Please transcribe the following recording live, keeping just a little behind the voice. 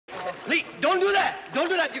Please, don't do that. Don't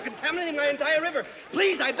do that. You're contaminating my entire river.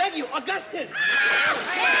 Please, I beg you, Augustine.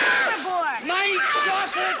 Boy. My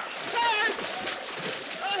chocolate.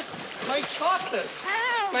 My chocolate.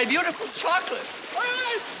 My beautiful chocolate.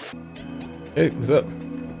 Hey, what's up?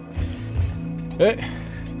 Hey.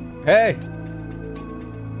 Hey.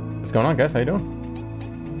 What's going on, guys? How you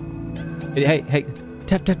doing? Hey.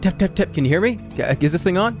 Tap, tap, tap, tap, tap. Can you hear me? Is this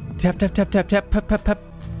thing on? Tap, tap, tap, tap, tap, pep, pep, pep.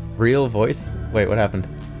 Real voice? Wait, what happened?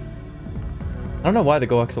 I don't know why the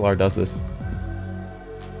Go XLR does this.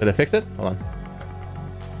 Did they fix it? Hold on.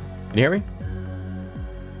 Can you hear me?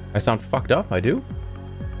 I sound fucked up? I do?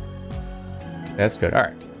 That's good. All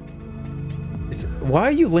right. Why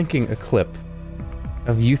are you linking a clip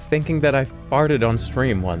of you thinking that I farted on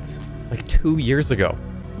stream once? Like 2 years ago.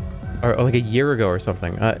 Or like a year ago or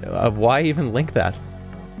something. Why even link that?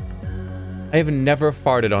 I have never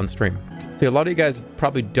farted on stream. See, a lot of you guys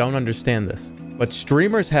probably don't understand this. But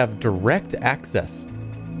streamers have direct access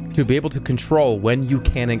to be able to control when you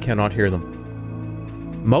can and cannot hear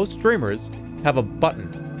them. Most streamers have a button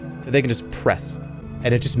that they can just press,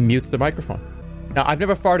 and it just mutes the microphone. Now, I've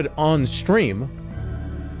never farted on stream,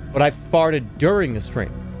 but I've farted during a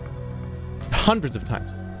stream. Hundreds of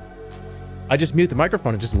times. I just mute the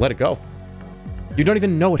microphone and just let it go. You don't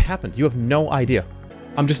even know what happened. You have no idea.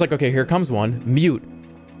 I'm just like, okay, here comes one. Mute.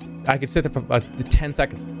 I could sit there for 10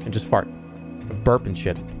 seconds and just fart. Burp and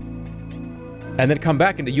shit. And then come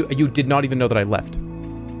back and you did not even know that I left.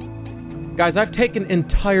 Guys, I've taken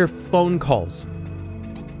entire phone calls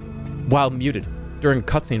while muted during a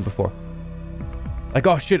cutscene before. Like,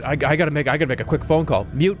 oh shit, I gotta make a quick phone call.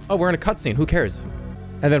 Mute. Oh, we're in a cutscene. Who cares?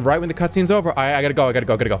 And then right when the cutscene's over, I gotta go.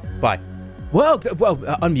 Bye. Whoa,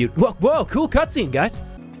 unmute. Whoa, cool cutscene, guys.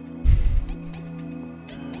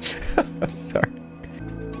 I'm sorry.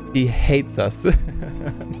 He hates us.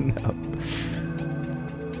 No.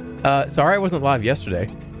 Sorry I wasn't live yesterday.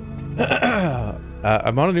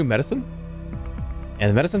 I'm on a new medicine.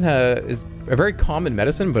 And the medicine is a very common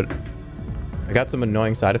medicine, but I got some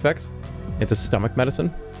annoying side effects. It's a stomach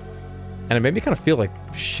medicine. And it made me kind of feel like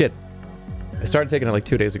shit. I started taking it like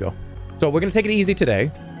 2 days ago. So we're going to take it easy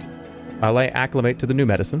today. I'll acclimate to the new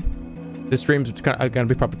medicine. This stream's going to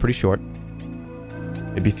be probably pretty short.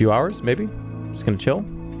 Maybe a few hours, maybe. Just going to chill.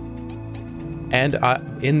 And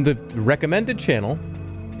in the recommended channel,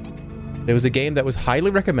 there was a game that was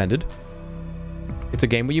highly recommended. It's a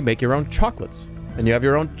game where you make your own chocolates. And you have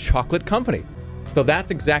your own chocolate company. So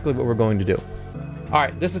that's exactly what we're going to do. All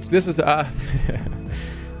right, this is this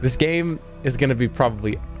game is going to be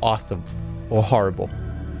probably awesome or horrible.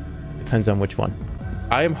 Depends on which one.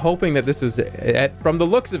 I am hoping that this is, from the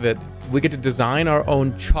looks of it, we get to design our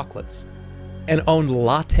own chocolates and own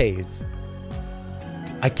lattes.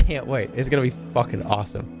 I can't wait. It's going to be fucking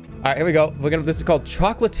awesome. All right, here we go. This is called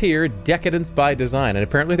Chocolatier Decadence by Design. And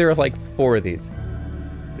apparently there are like 4 of these.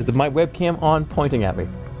 Is my webcam on pointing at me?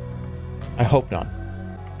 I hope not.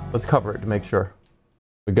 Let's cover it to make sure.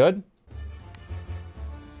 We good?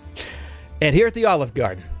 And here at the Olive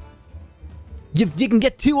Garden, you can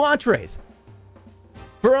get 2 entrees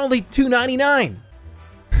for only $2.99.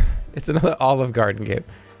 It's another Olive Garden game.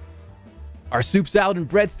 Our soup, salad, and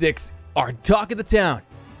breadsticks are talk of the town.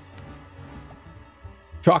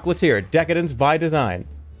 Chocolatier, Decadence by Design.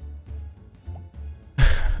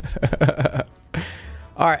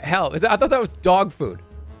 All right, hell, I thought that was dog food.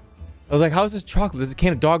 I was like, how is this chocolate? This is a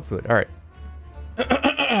can of dog food. All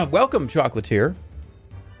right. Welcome, Chocolatier.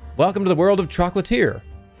 Welcome to the world of Chocolatier.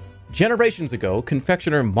 Generations ago,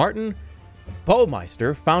 confectioner Martin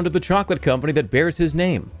Baumeister founded the chocolate company that bears his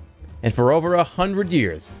name. And for over 100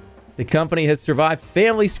 years, the company has survived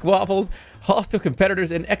family squabbles, hostile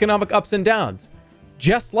competitors, and economic ups and downs.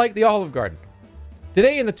 Just like the Olive Garden.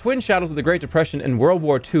 Today, in the twin shadows of the Great Depression and World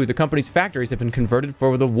War II, the company's factories have been converted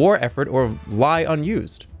for the war effort or lie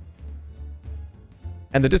unused.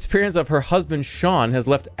 And the disappearance of her husband, Sean, has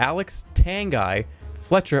left Alex Tanguy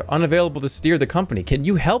Fletcher unavailable to steer the company. Can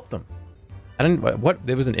you help them? I didn't... What?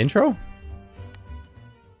 There was an intro?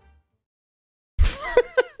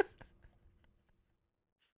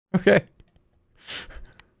 Okay.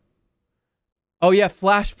 Oh yeah,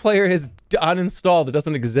 Flash Player is uninstalled. It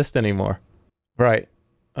doesn't exist anymore. Right.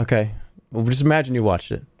 Okay. Well, just imagine you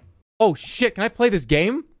watched it. Oh shit, can I play this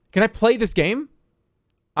game? Can I play this game?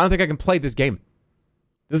 I don't think I can play this game.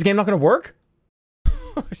 Is this game not gonna work?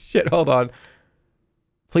 Oh shit, hold on.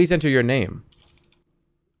 Please enter your name.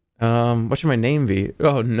 What should my name be?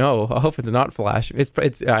 Oh no, I hope it's not Flash.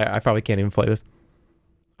 I probably can't even play this.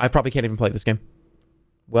 I probably can't even play this game.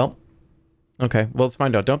 Well, okay, well, let's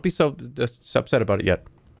find out. Don't be so upset about it yet.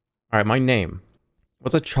 All right, my name.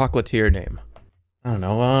 What's a chocolatier name? I don't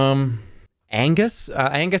know. Angus?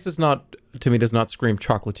 Angus is not, to me, does not scream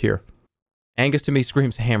chocolatier. Angus to me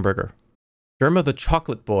screams hamburger. Jerma the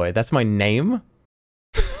chocolate boy. That's my name?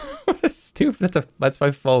 What a stupid, that's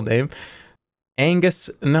my full name. Angus,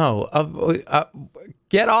 no.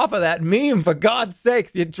 Get off of that meme, for God's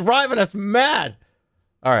sakes. You're driving us mad.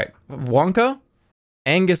 All right. Wonka?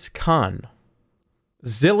 Angus Khan.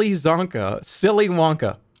 Zilly Zonka. Silly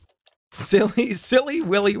Wonka. Silly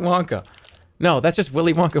Willy Wonka. No, that's just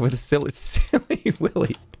Willy Wonka with a silly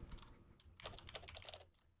Willy.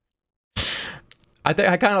 I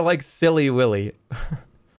kind of like Silly Willy.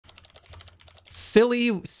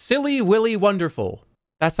 Silly Willy Wonderful.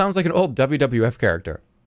 That sounds like an old WWF character.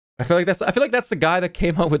 I feel like that's the guy that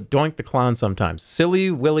came out with Doink the Clown sometimes.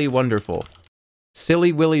 Silly Willy Wonderful.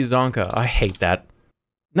 Silly Willy Zonka. I hate that.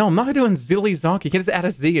 No, I'm not doing Zilly Zonka. You can just add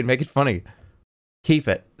a Z and make it funny. Keep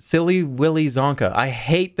it. Silly Willy Zonka. I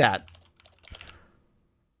hate that.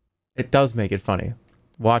 It does make it funny.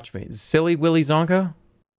 Watch me. Silly Willy Zonka?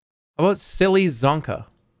 How about Silly Zonka?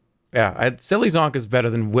 Yeah, Silly Zonka is better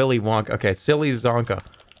than Willy Wonka. Okay, Silly Zonka.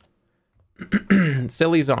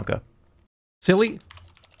 Silly Zonka. Silly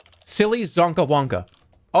Zonka Wonka.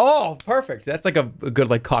 Oh, perfect. That's like a good,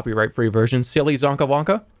 like, copyright-free version. Silly Zonka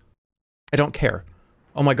Wonka. I don't care.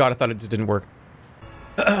 Oh my god, I thought it just didn't work.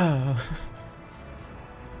 That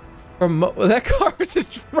car was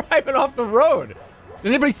just driving off the road. Did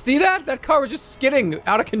anybody see that? That car was just skidding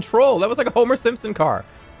out of control. That was like a Homer Simpson car.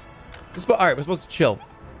 Alright, we're supposed to chill.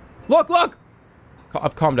 Look!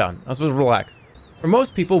 Calm down. I'm supposed to relax. For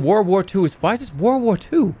most people, World War II is... Why is this World War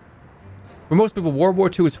II? For most people, World War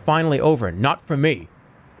II is finally over. Not for me.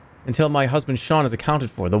 Until my husband Sean is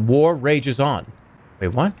accounted for. The war rages on. Wait,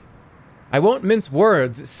 what? I won't mince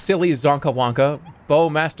words, silly Zonka Wonka.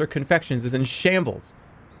 Bowmaster Confections is in shambles.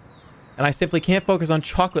 And I simply can't focus on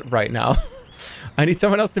chocolate right now. I need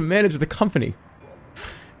someone else to manage the company.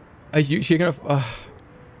 You're gonna...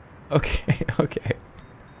 Okay.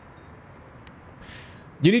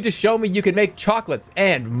 You need to show me you can make chocolates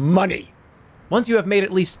and money. Once you have made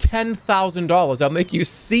at least $10,000, I'll make you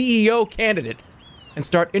CEO candidate and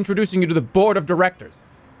start introducing you to the board of directors.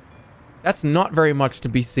 That's not very much to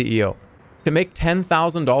be CEO. To make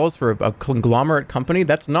 $10,000 for a conglomerate company,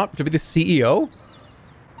 that's not to be the CEO?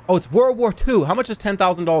 Oh, it's World War II. How much is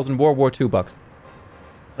 $10,000 in World War II bucks?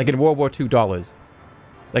 Like in World War II dollars.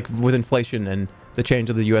 Like with inflation and the change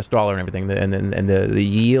of the US dollar and everything, and the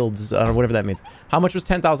yields, whatever that means. How much was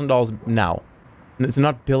 $10,000 now? It's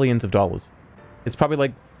not billions of dollars. It's probably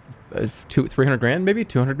like 300 grand, maybe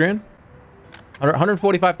 200 grand.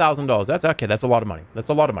 $145,000. That's okay. That's a lot of money. That's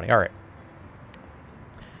a lot of money. All right.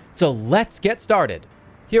 So let's get started.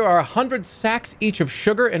 Here are 100 sacks each of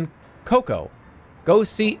sugar and cocoa. Go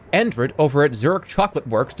see Endred over at Zurich Chocolate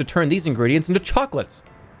Works to turn these ingredients into chocolates.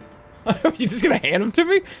 Are you just gonna hand them to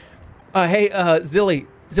me? Hey, Zilly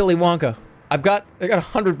Wonka. I got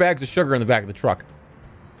 100 bags of sugar in the back of the truck.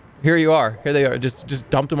 Here you are. Here they are. Just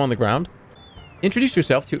dumped them on the ground. Introduce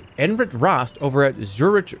yourself to Endred Rast over at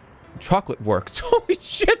Zurich Chocolate Works. Holy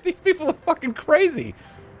shit, these people are fucking crazy.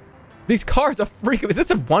 These cars are freaking... Is this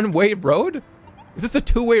a one-way road? Is this a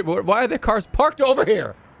two-way road? Why are there cars parked over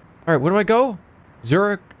here? All right, where do I go?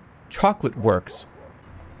 Zurich Chocolate Works.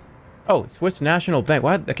 Oh, Swiss National Bank.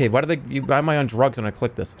 Why? Okay, why am I on drugs when I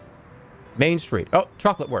click this? Main Street. Oh,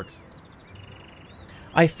 Chocolate Works.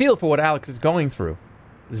 I feel for what Alex is going through.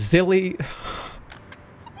 Zilly...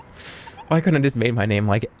 Why couldn't I just made my name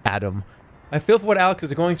like Adam? I feel for what Alex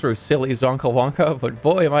is going through, silly Zonka Wonka, but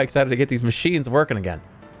boy, am I excited to get these machines working again.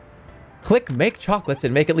 Click Make Chocolates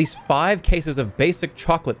and make at least 5 cases of basic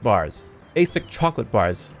chocolate bars. Basic chocolate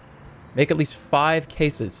bars. Make at least 5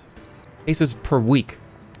 cases. Cases per week.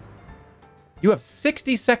 You have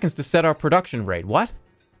 60 seconds to set our production rate. What?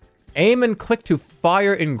 Aim and click to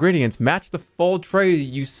fire ingredients. Match the full tray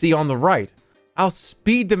you see on the right. I'll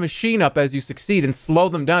speed the machine up as you succeed and slow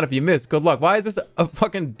them down if you miss. Good luck. Why is this a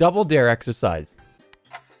fucking double dare exercise?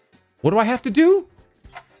 What do I have to do?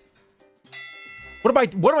 What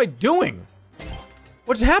am I doing?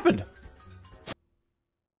 What just happened?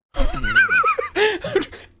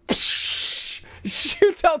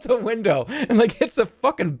 Shoots out the window and like hits a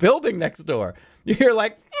fucking building next door. You hear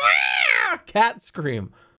like cat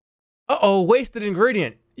scream. Uh-oh, wasted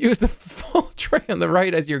ingredient. Use the full tray on the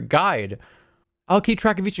right as your guide. I'll keep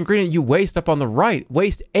track of each ingredient you waste up on the right.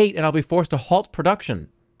 Waste 8 and I'll be forced to halt production.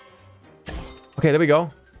 Okay, there we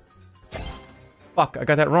go. Fuck, I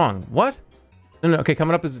got that wrong. What? No, okay,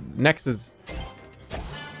 coming up is next is...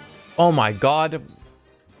 Oh my god.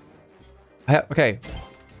 Okay.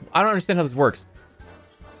 I don't understand how this works.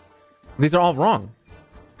 These are all wrong.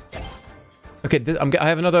 Okay, I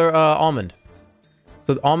have another almond.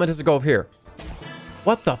 So the almond has to go over here.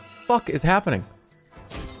 What the fuck is happening?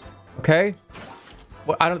 Okay.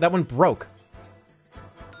 What? That one broke.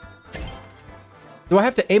 Do I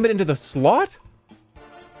have to aim it into the slot?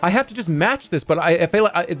 I have to just match this, but I feel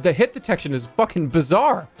like the hit detection is fucking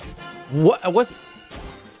bizarre. What?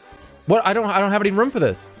 What? I don't have any room for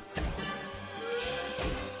this.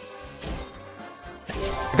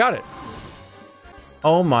 I got it.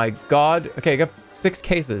 Oh my god. Okay, I got 6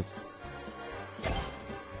 cases.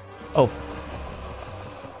 Oh.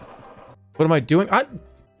 What am I doing?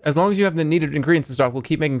 As long as you have the needed ingredients in stock, we'll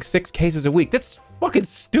keep making 6 cases a week. That's fucking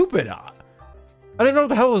stupid. I didn't know what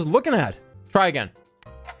the hell I was looking at. Try again.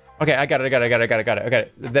 Okay, I got it.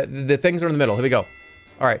 Okay, the things are in the middle. Here we go.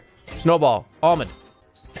 All right. Snowball. Almond.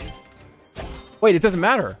 Wait, it doesn't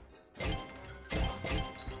matter.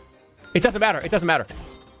 It doesn't matter. It doesn't matter.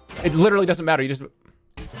 It literally doesn't matter. You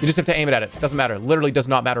just have to aim it at it. It doesn't matter. It literally does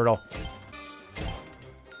not matter at all.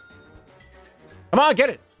 Come on, get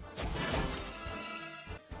it.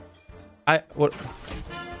 What?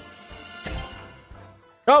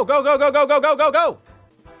 Go, go, go, go, go, go, go, go, go.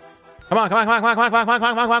 Come on, come on, come on, come on, come on, come on, come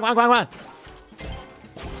on, come on, come on, come on.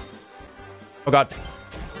 Oh god.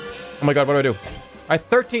 Oh my god, what do I do? All right,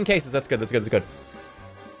 13 cases. That's good. That's good. That's good.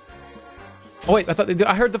 Oh wait,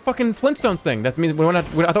 I heard the fucking Flintstones thing. That means I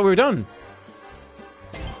thought we were done.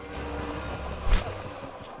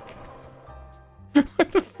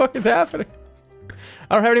 What the fuck is happening?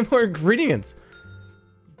 I don't have any more ingredients.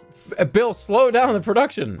 Bill, slow down the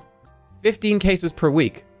production. 15 cases per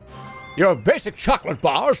week. Your basic chocolate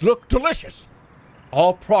bars look delicious.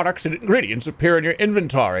 All products and ingredients appear in your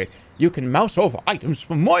inventory. You can mouse over items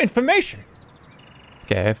for more information.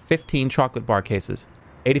 Okay, I have 15 chocolate bar cases,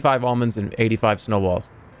 85 almonds, and 85 snowballs.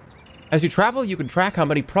 As you travel, you can track how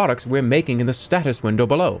many products we're making in the status window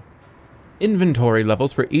below. Inventory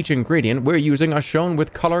levels for each ingredient we're using are shown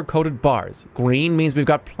with color-coded bars. Green means we've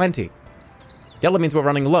got plenty. Yellow means we're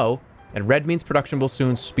running low, and red means production will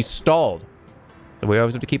soon be stalled. So we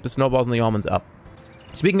always have to keep the snowballs and the almonds up.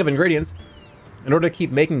 Speaking of ingredients, in order to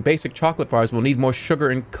keep making basic chocolate bars, we'll need more sugar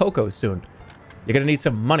and cocoa soon. You're gonna need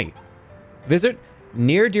some money. Visit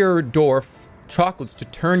near your door chocolates to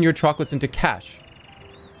turn your chocolates into cash.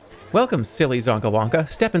 Welcome, silly Zonka Wonka.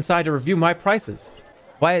 Step inside to review my prices.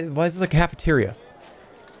 Why is this a cafeteria?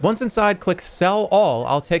 Once inside, click sell all.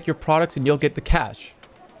 I'll take your products and you'll get the cash.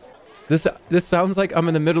 This sounds like I'm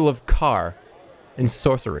in the middle of car in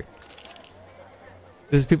sorcery.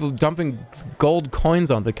 This is people dumping gold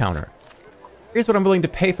coins on the counter. Here's what I'm willing to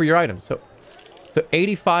pay for your items. So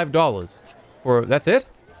 $85 for, that's it?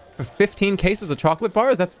 For 15 cases of chocolate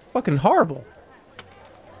bars? That's fucking horrible.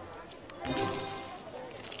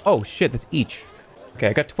 Oh shit, that's each. Okay,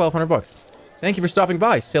 I got 1,200 bucks. Thank you for stopping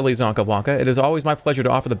by, silly Zonka Wonka. It is always my pleasure to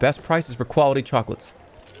offer the best prices for quality chocolates.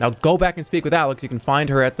 Now go back and speak with Alex. You can find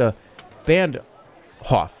her at the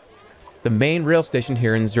Bahnhof, the main rail station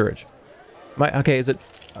here in Zurich. Okay, is it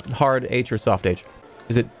hard H or soft H?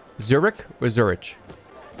 Is it Zurich or Zurich?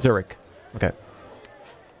 Zurich. Okay.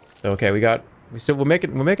 So okay, we're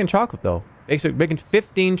making chocolate though. Basically, making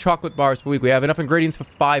 15 chocolate bars per week. We have enough ingredients for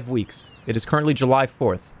 5 weeks. It is currently July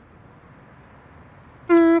 4th.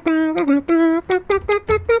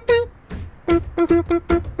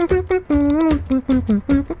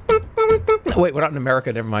 Oh, wait, we're not in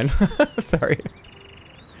America. Never mind. Sorry.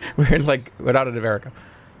 We're not in America.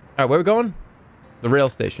 All right, where are we going? The rail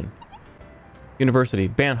station. University.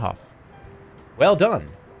 Bahnhof. Well done,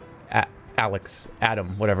 Alex,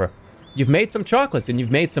 Adam, whatever. You've made some chocolates and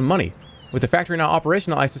you've made some money. With the factory now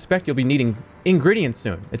operational, I suspect you'll be needing ingredients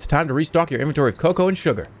soon. It's time to restock your inventory of cocoa and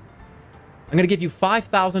sugar. I'm going to give you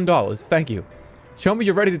 $5,000. Thank you. Show me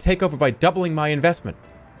you're ready to take over by doubling my investment.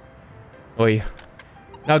 Oi.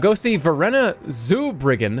 Now go see Verena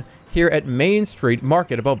Zoobriggen here at Main Street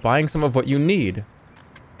Market about buying some of what you need.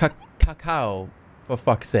 Cacao, for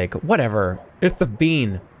fuck's sake. Whatever. It's the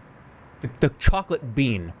bean. The chocolate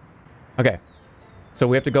bean. Okay. So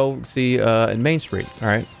we have to go see at Main Street. All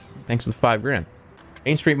right. Thanks for the $5 grand.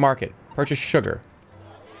 Main Street Market. Purchase sugar.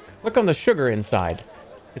 Look on the sugar inside.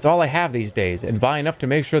 It's all I have these days, and buy enough to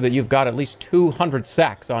make sure that you've got at least 200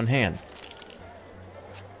 sacks on hand.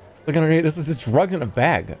 Look underneath. This is drugs in a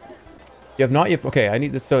bag. You have not yet. Okay, I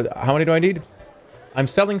need this. So how many do I need? I'm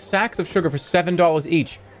selling sacks of sugar for $7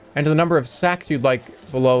 each. Enter the number of sacks you'd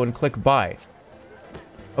like below and click buy.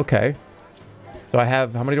 Okay. So I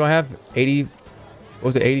have, how many do I have? 80, what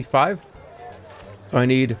was it, 85? So I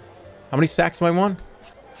need, how many sacks do I want?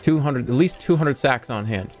 200, at least 200 sacks on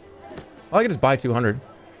hand. Well, I can just buy 200.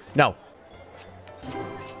 No.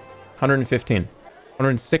 115.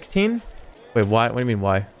 116? Wait, why? What do you mean,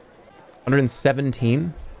 why?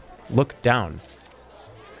 117? Look down.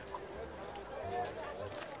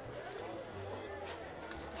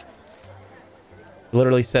 It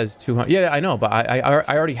literally says 200. Yeah, I know, but I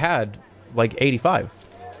already had like 85.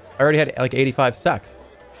 I already had like 85 sacks.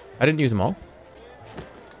 I didn't use them all.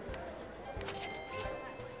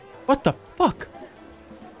 What the fuck?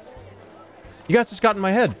 You guys just got in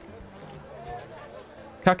my head.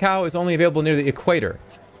 Cacao is only available near the equator.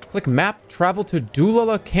 Click map, travel to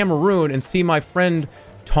Douala, Cameroon, and see my friend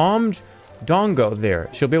Tom Dongo there.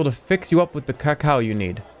 She'll be able to fix you up with the cacao you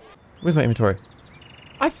need. Where's my inventory?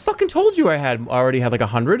 I fucking told you I already had like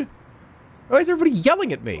 100. Why is everybody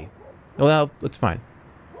yelling at me? Well, that's fine.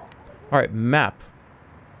 Alright, map.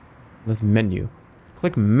 Let's menu.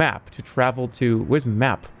 Click map to travel to... Where's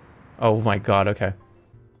map? Oh my god, okay.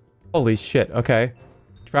 Holy shit, okay.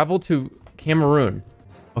 Travel to Cameroon.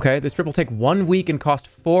 Okay, this trip will take 1 week and cost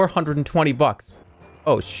 420 bucks.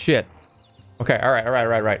 Oh shit. Okay,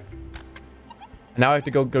 alright. Now I have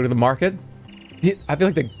to go to the market. I feel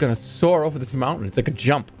like they're gonna soar over this mountain. It's like a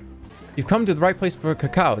jump. You've come to the right place for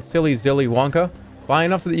cacao. Silly Zilly Wonka. Buy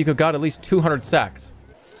enough so that you could got at least 200 sacks.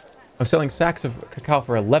 I'm selling sacks of cacao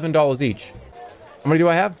for $11 each. How many do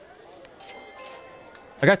I have?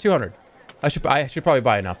 I got 200. I should probably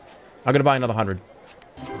buy enough. I'm gonna buy another 100.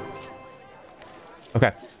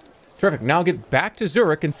 Okay. Terrific. Now get back to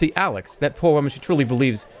Zurich and see Alex. That poor woman, she truly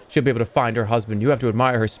believes she'll be able to find her husband. You have to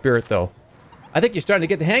admire her spirit, though. I think you're starting to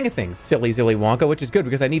get the hang of things, silly Zilly Wonka, which is good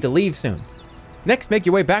because I need to leave soon. Next, make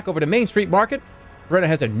your way back over to Main Street Market. Verena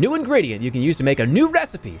has a new ingredient you can use to make a new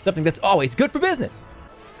recipe, something that's always good for business.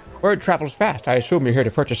 Word travels fast. I assume you're here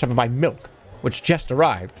to purchase some of my milk, which just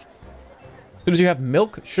arrived. As soon as you have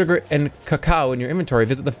milk, sugar, and cacao in your inventory,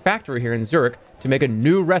 visit the factory here in Zurich to make a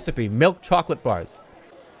new recipe, milk chocolate bars.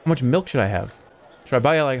 How much milk should I have? Should I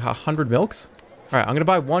buy like 100 milks? All right, I'm gonna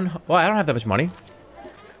buy one. Well, I don't have that much money.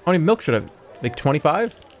 How many milk should I? Like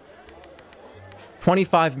 25?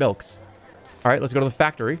 25 milks. All right, let's go to the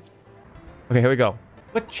factory. Okay, here we go.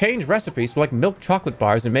 Click change recipe, select milk chocolate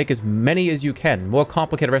bars, and make as many as you can. More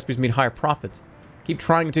complicated recipes mean higher profits. Keep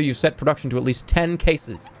trying until you set production to at least 10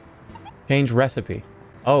 cases. Change recipe.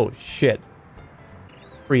 Oh, shit.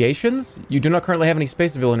 Creations? You do not currently have any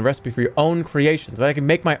space available in a recipe for your own creations, but I can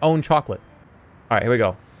make my own chocolate. All right, here we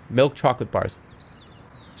go. Milk chocolate bars.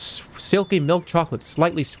 Silky milk chocolate,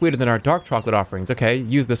 slightly sweeter than our dark chocolate offerings. Okay,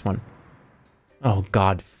 use this one. Oh,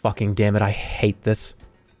 god fucking damn it. I hate this.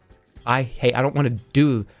 I don't want to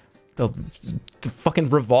do the fucking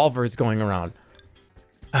revolvers going around.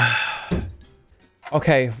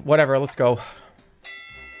 Okay, whatever. Let's go.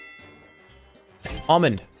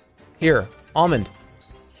 Almond. Here. Almond.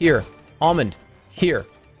 Here. Almond. Here.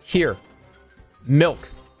 Here. Milk.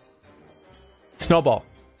 Snowball.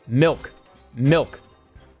 Milk. Milk.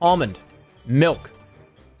 Almond. Milk.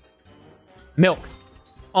 Milk.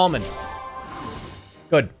 Almond.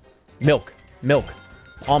 Good. Milk. Milk.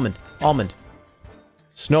 Almond. Almond.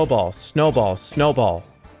 Snowball. Snowball. Snowball.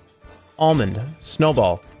 Almond.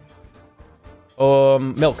 Snowball.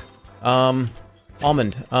 Milk.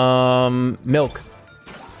 Almond. Milk.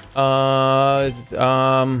 Okay,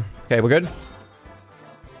 we're good.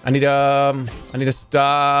 Okay,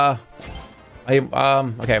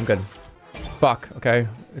 I'm good. Fuck, okay.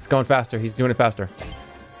 It's going faster. He's doing it faster.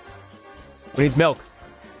 Who needs milk?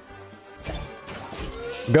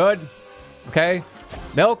 Good. Okay.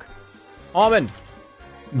 Milk. Almond.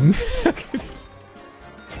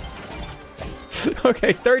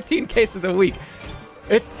 Okay, 13 cases a week.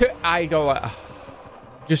 It's too... I don't...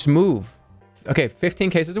 just move. Okay, 15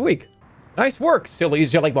 cases a week. Nice work, silly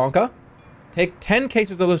Jelly Bonka. Take 10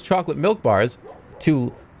 cases of those chocolate milk bars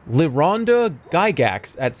to Lironda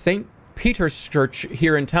Gygax at St. Peter's Church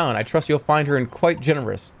here in town. I trust you'll find her quite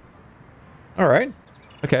generous. All right.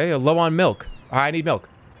 Okay, low on milk. I need milk.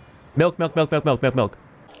 Milk.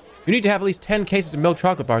 You need to have at least 10 cases of milk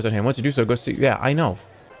chocolate bars on hand. Once you do so, go see... Yeah, I know.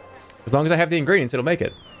 As long as I have the ingredients, it'll make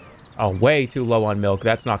it. Oh, way too low on milk.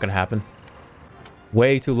 That's not going to happen.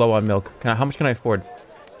 Way too low on milk. How much can I afford?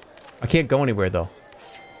 I can't go anywhere, though.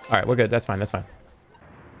 All right, we're good. That's fine. That's fine.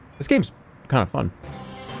 This game's kind of fun.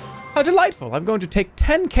 How delightful. I'm going to take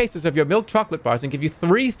 10 cases of your milk chocolate bars and give you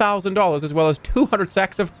 $3,000 as well as 200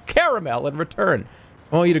 sacks of caramel in return.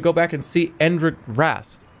 I want you to go back and see Endrit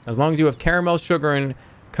Rast. As long as you have caramel, sugar, and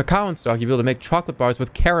cacao in stock, you'll be able to make chocolate bars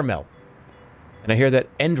with caramel. And I hear that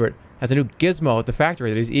Endrit has a new gizmo at the factory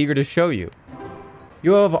that he's eager to show you.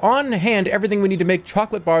 You have on hand everything we need to make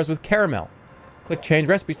chocolate bars with caramel. Click change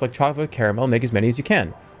recipe, select chocolate caramel, make as many as you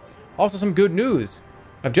can. Also some good news.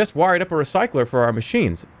 I've just wired up a recycler for our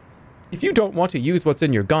machines. If you don't want to use what's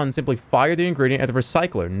in your gun, simply fire the ingredient at the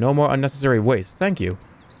recycler. No more unnecessary waste. Thank you.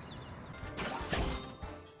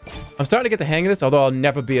 I'm starting to get the hang of this, although I'll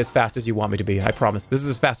never be as fast as you want me to be. I promise. This is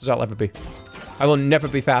as fast as I'll ever be. I will never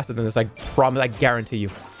be faster than this. I promise. I guarantee you.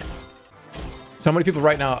 So many people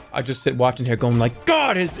right now are just watching here going like,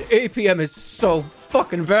 God, his APM is so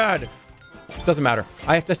fucking bad. Doesn't matter.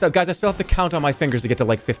 I have to, guys, I still have to count on my fingers to get to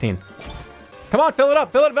like 15. Come on, fill it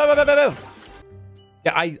up. Fill it.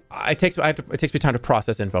 Yeah, it takes me time to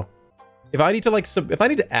process info. If I need to like, if I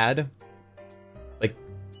need to add, like,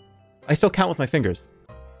 I still count with my fingers.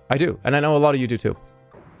 I do, and I know a lot of you do too.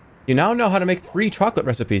 You now know how to make 3 chocolate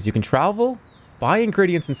recipes. You can travel, buy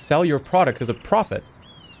ingredients, and sell your products as a profit.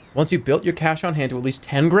 Once you've built your cash on hand to at least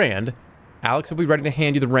 10 grand, Alex will be ready to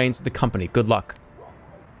hand you the reins of the company. Good luck.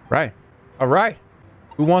 Right. All right.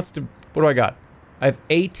 Who wants to... What do I got? I have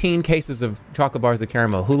 18 cases of chocolate bars of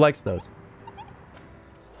caramel. Who likes those?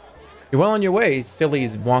 You're well on your way, silly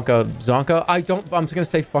Wonka Zonka. I'm just going to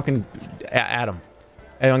say fucking Adam.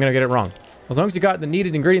 And I'm going to get it wrong. As long as you got the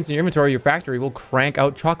needed ingredients in your inventory, your factory will crank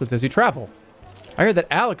out chocolates as you travel. I heard that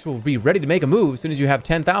Alex will be ready to make a move as soon as you have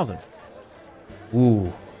 10,000.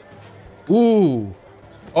 Ooh. Ooh.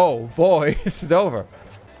 Oh, boy. This is over.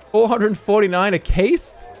 449 a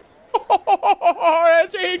case? Oh,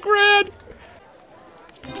 that's 8 grand.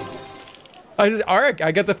 All right,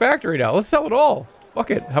 I got the factory now. Let's sell it all.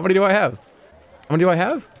 Fuck it. How many do I have? How many do I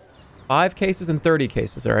have? 5 cases and 30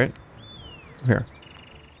 cases, all right? Here.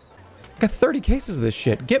 I got 30 cases of this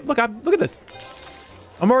shit. Look at this.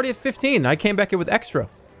 I'm already at 15. I came back here with extra.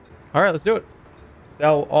 All right, let's do it.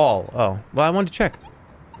 Sell all. Oh, well, I wanted to check.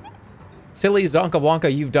 Silly Zonka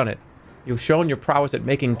Wonka, you've done it. You've shown your prowess at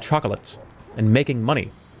making chocolates and making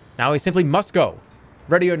money. Now we simply must go.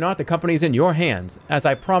 Ready or not, the company's in your hands. As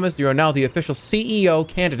I promised, you are now the official CEO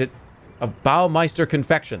candidate of Baumeister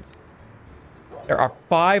Confections. There are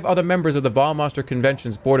 5 other members of the Baumeister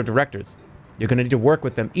Convention's board of directors. You're going to need to work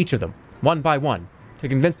with them, each of them, one by one, to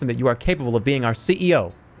convince them that you are capable of being our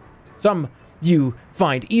CEO. Some you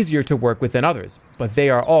find easier to work with than others, but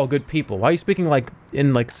they are all good people. Why are you speaking like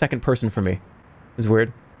in like second person for me? It's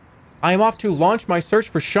weird. I am off to launch my search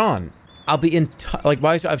for Sean. I'll be in like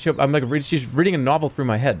why is I'm like she's reading a novel through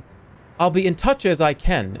my head. I'll be in touch as I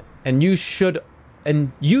can, and you should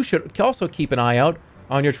also keep an eye out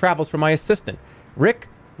on your travels for my assistant, Rick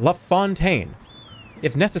LaFontaine.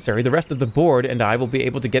 If necessary, the rest of the board and I will be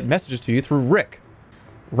able to get messages to you through Rick.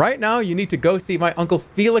 Right now, you need to go see my uncle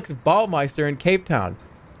Felix Baumeister in Cape Town.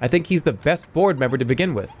 I think he's the best board member to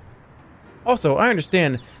begin with. Also, I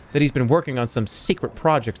understand that he's been working on some secret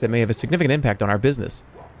projects that may have a significant impact on our business.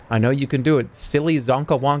 I know you can do it, silly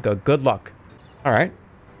Zonka Wonka. Good luck. All right.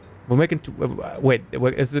 We're making... wait,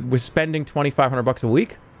 we're spending $2,500 a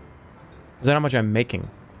week? Is that how much I'm making?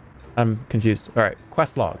 I'm confused. All right,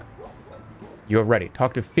 quest log. You're ready.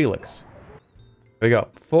 Talk to Felix. There we go.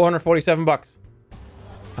 $447.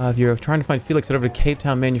 If you're trying to find Felix, head over to Cape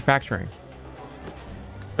Town Manufacturing.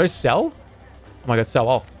 Did I sell? Oh my god, sell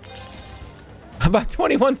all. About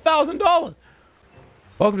 $21,000.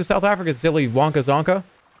 Welcome to South Africa, silly Wonka Zonka.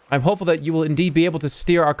 I'm hopeful that you will indeed be able to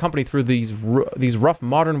steer our company through these rough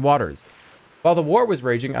modern waters. While the war was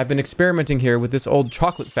raging, I've been experimenting here with this old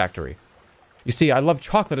chocolate factory. You see, I love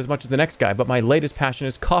chocolate as much as the next guy, but my latest passion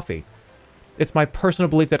is coffee. It's my personal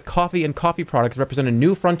belief that coffee and coffee products represent a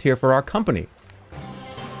new frontier for our company.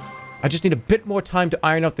 I just need a bit more time to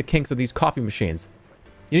iron out the kinks of these coffee machines.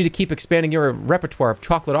 You need to keep expanding your repertoire of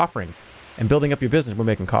chocolate offerings and building up your business when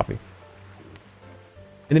making coffee.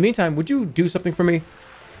 In the meantime, would you do something for me?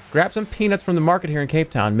 Grab some peanuts from the market here in Cape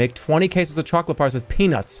Town, make 20 cases of chocolate bars with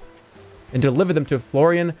peanuts, and deliver them to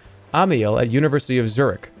Florian Amiel at University of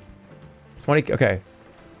Zurich. 20, okay.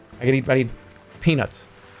 I need peanuts.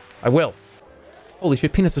 I will. Holy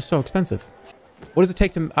shit, peanuts are so expensive. What does it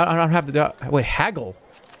take to... I don't have the... Wait, haggle?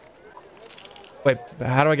 Wait,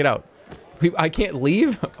 how do I get out? I can't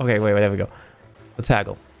leave? Okay, wait, there we go. Let's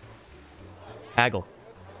haggle. Haggle.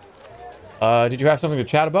 Did you have something to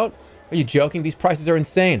chat about? Are you joking? These prices are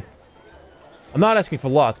insane. I'm not asking for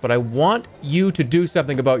lots, but I want you to do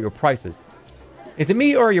something about your prices. Is it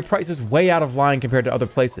me or are your prices way out of line compared to other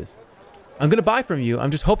places? I'm gonna buy from you.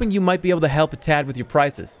 I'm just hoping you might be able to help a tad with your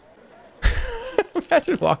prices.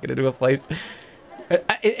 Imagine walking into a place.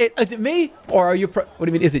 Is it me? Or are you... What do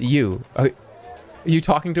you mean, is it you? Are you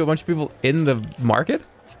talking to a bunch of people in the market?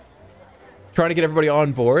 Trying to get everybody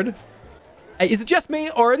on board? Hey, is it just me?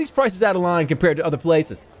 Or are these prices out of line compared to other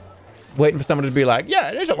places? Waiting for someone to be like,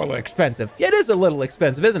 yeah, it is a little expensive. Yeah, it is a little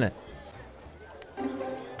expensive, isn't it?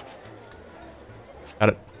 Got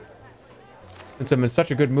it. Since I'm in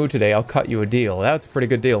such a good mood today, I'll cut you a deal. That's a pretty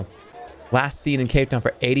good deal. Last seen in Cape Town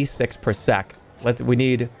for 86 per sec. We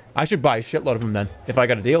need... I should buy a shitload of them then, if I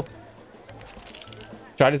got a deal.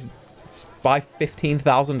 Should I just buy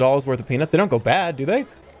 $15,000 worth of peanuts? They don't go bad, do they?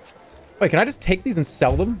 Wait, can I just take these and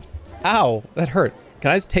sell them? Ow, that hurt.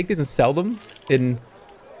 Can I just take these and sell them in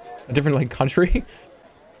a different, like, country?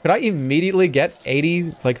 Could I immediately get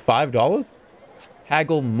 $85?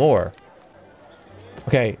 Haggle more.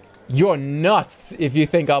 Okay, you're nuts if you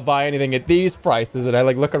think I'll buy anything at these prices. And I,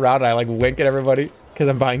 like, look around and I, like, wink at everybody because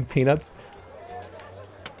I'm buying peanuts.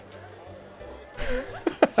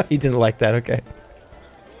 He didn't like that, okay.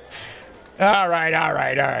 All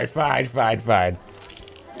right, fine.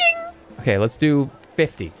 Ding. Okay, let's do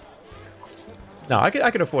 50. No, I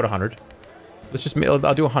could afford 100. Let's just,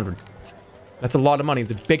 I'll do 100. That's a lot of money.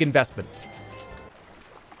 It's a big investment.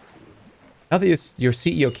 Now that you're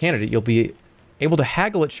CEO candidate, you'll be able to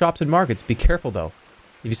haggle at shops and markets. Be careful, though.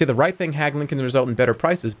 If you say the right thing, haggling can result in better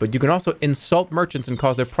prices, but you can also insult merchants and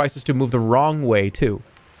cause their prices to move the wrong way, too.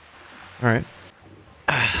 All right.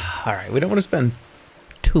 All right, we don't want to spend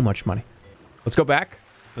too much money. Let's go back.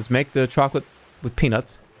 Let's make the chocolate with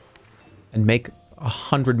peanuts and make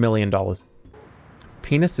 $100 million.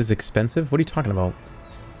 Penis is expensive? What are you talking about?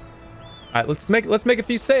 All right, let's make a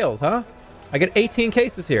few sales, huh? I get 18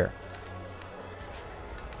 cases here.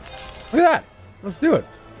 Look at that. Let's do it.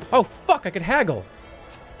 Oh, fuck, I could haggle.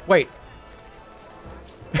 Wait.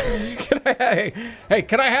 Hey,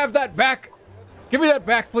 can I have that back? Give me that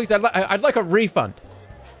back, please. I'd like a refund.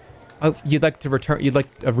 Oh, you'd like to return? You'd like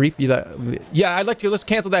a yeah, I'd like to. Let's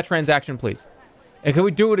cancel that transaction, please. And can we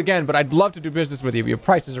do it again? But I'd love to do business with you. Your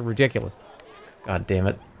prices are ridiculous. God damn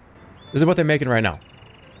it. This is what they're making right now.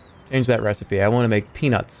 Change that recipe. I want to make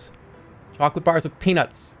peanuts. Chocolate bars with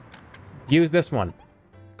peanuts. Use this one.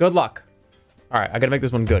 Good luck. All right, I gotta make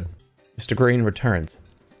this one good. Mr. Green returns.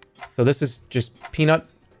 So this is just peanut.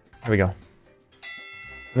 Here we go. I'm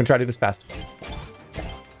gonna try to do this fast.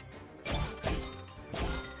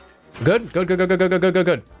 Good.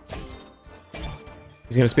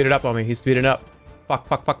 He's gonna speed it up on me. He's speeding up. Fuck.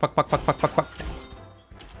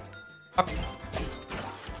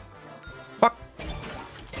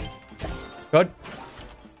 Good.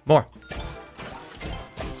 More.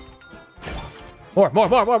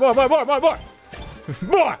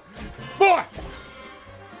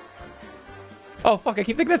 Oh, fuck. I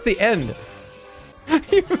keep thinking that's the end.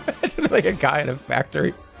 You imagine like a guy in a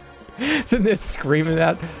factory sitting there screaming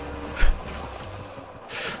that.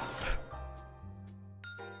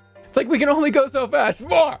 It's like we can only go so fast.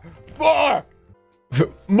 More.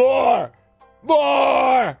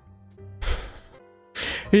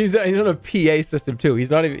 He's on a PA system too. He's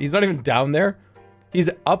not even down there. He's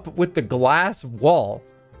up with the glass wall,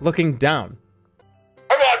 looking down.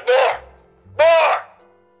 I want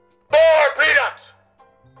more peanuts,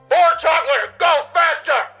 more chocolate. Go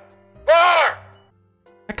faster, more.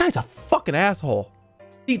 That guy's a fucking asshole.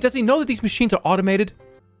 Does he know that these machines are automated?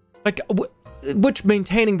 Like, which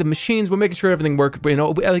maintaining the machines, we're making sure everything works. You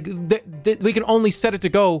know, like we can only set it to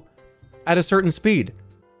go at a certain speed.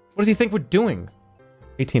 What does he think we're doing?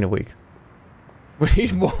 18 a week. We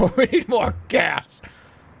need more. We need more gas.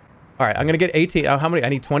 All right, I'm gonna get 18. How many? I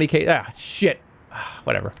need 20K. Ah, shit.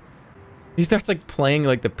 Whatever. He starts like playing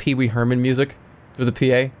like the Pee Wee Herman music through the PA,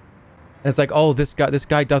 and it's like, oh, this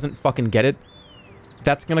guy doesn't fucking get it.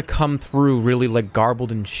 That's gonna come through really like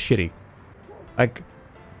garbled and shitty. Like,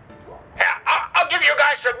 yeah, I'll give you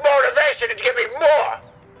guys some motivation and give me more.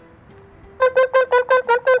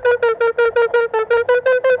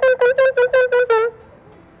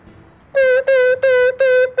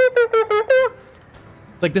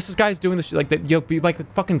 It's like this guy's doing this like that. You'll be like a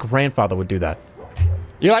fucking grandfather would do that.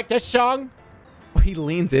 You like this song? Well, he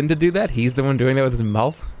leans in to do that. He's the one doing that with his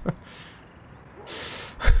mouth.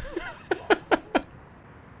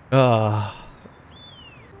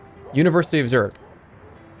 University of Zurich.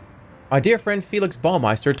 My dear friend Felix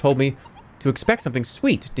Baumeister told me to expect something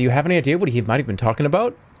sweet. Do you have any idea what he might have been talking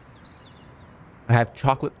about? I have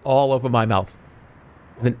chocolate all over my mouth.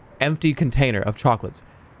 With an empty container of chocolates.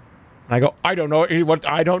 And I go, I don't know what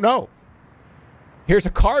I don't know. Here's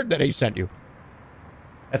a card that he sent you.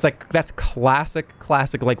 That's classic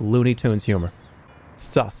like Looney Tunes humor.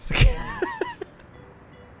 Sus.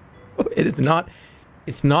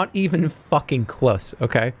 It's not even fucking close,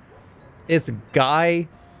 okay? It's a guy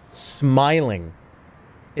smiling.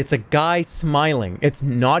 It's a guy smiling. It's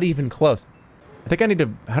not even close. I think I need to...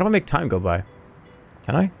 How do I make time go by?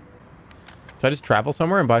 Can I? Should I just travel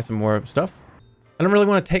somewhere and buy some more stuff? I don't really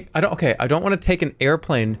want to take... I don't want to take an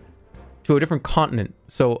airplane to a different continent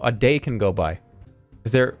so a day can go by.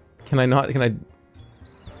 Is there... Can I not... Can I...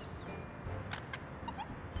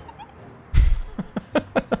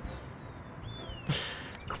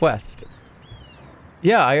 request.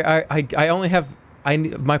 Yeah, I only have...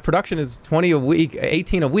 my production is 20 a week,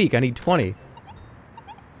 18 a week. I need 20.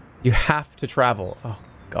 You have to travel. Oh,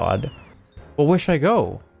 God. Well, where should I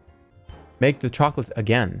go? Make the chocolates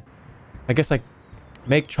again. I guess I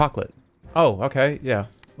make chocolate. Oh, okay. Yeah.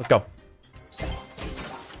 Let's go. Go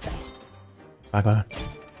on.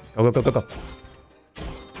 Go, go, go, go, go.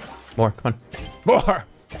 More. Come on. More!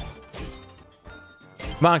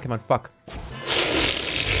 Come on, come on. Fuck.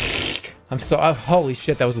 I'm so... holy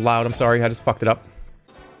shit, that was loud. I'm sorry. I just fucked it up.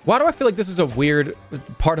 Why do I feel like this is a weird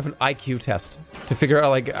part of an IQ test? To figure out,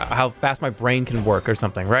 like, how fast my brain can work or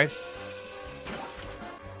something, right?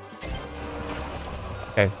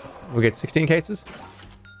 Okay. We get 16 cases.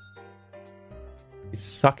 He's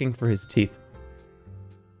sucking for his teeth.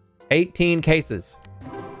 18 cases.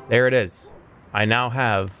 There it is. I now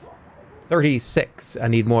have 36. I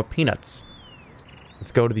need more peanuts.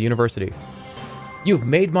 Let's go to the university. You've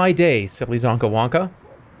made my day, silly Zonka Wonka.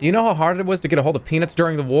 Do you know how hard it was to get a hold of peanuts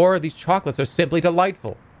during the war? These chocolates are simply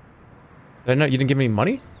delightful. Did I know you didn't give me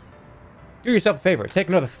money? Do yourself a favor. Take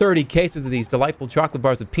another 30 cases of these delightful chocolate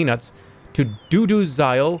bars with peanuts to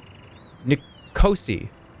Duduzile Nikosi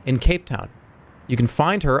in Cape Town. You can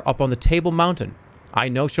find her up on the Table Mountain. I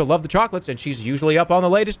know she'll love the chocolates, and she's usually up on the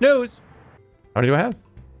latest news. How many do I have?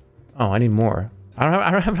 Oh, I need more.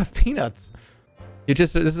 I don't have enough peanuts.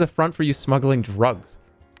 This is a front for you smuggling drugs.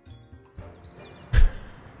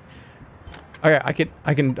 Okay,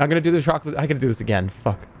 I'm gonna do the chocolate. I gotta do this again.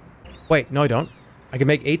 Fuck. Wait, no, I don't. I can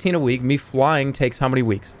make 18 a week. Me flying takes how many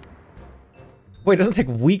weeks? Wait, it doesn't take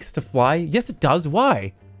weeks to fly? Yes, it does.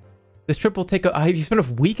 Why? This trip will take you spend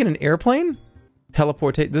a week in an airplane?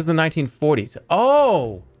 Teleportate. This is the 1940s.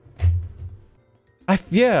 Oh!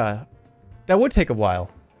 Yeah. That would take a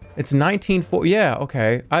while. It's 1940. Yeah,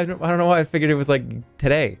 okay. I don't know why I figured it was like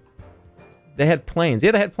today. They had planes.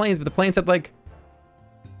 Yeah, they had planes, but the planes had like...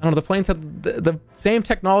 I don't know, the planes had the same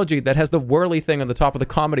technology that has the whirly thing on the top of the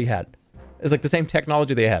comedy hat. It's like the same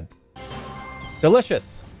technology they had.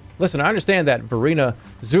 Delicious. Listen, I understand that Verena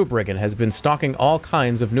Zurbriggen has been stocking all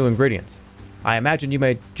kinds of new ingredients. I imagine you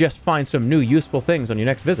may just find some new useful things on your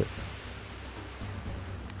next visit.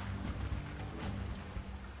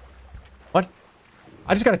 What?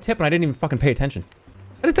 I just got a tip and I didn't even fucking pay attention.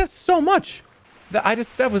 That's so much.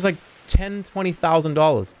 That was like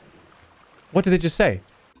 $10,000-$20,000. What did they just say?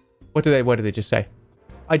 What did they just say?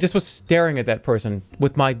 I just was staring at that person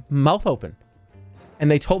with my mouth open. And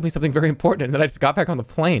they told me something very important, and then I just got back on the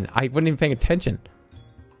plane. I wasn't even paying attention.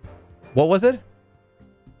 What was it?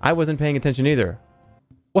 I wasn't paying attention either.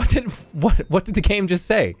 What did the game just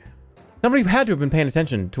say? Somebody had to have been paying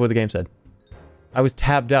attention to what the game said. I was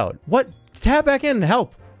tabbed out. What? Tab back in and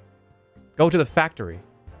help. Go to the factory.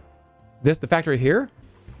 The factory here?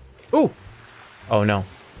 Ooh. Oh no.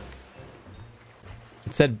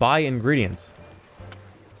 It said buy ingredients.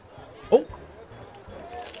 Oh.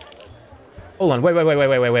 Hold on. Wait.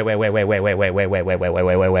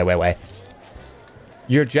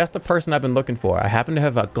 You're just the person I've been looking for. I happen to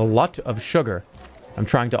have a glut of sugar I'm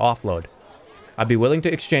trying to offload. I'd be willing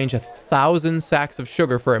to exchange 1,000 sacks of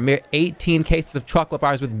sugar for a mere 18 cases of chocolate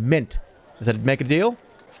bars with mint. Does that make a deal?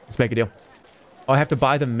 Let's make a deal. Oh, I have to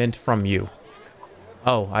buy the mint from you.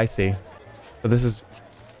 Oh, I see. So this is...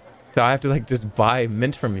 So I have to, like, just buy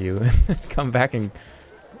mint from you and come back and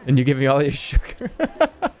you give me all your sugar.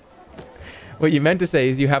 What you meant to say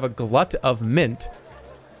is you have a glut of mint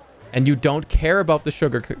and you don't care about the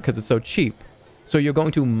sugar because it's so cheap. So you're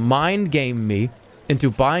going to mind game me into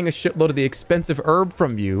buying a shitload of the expensive herb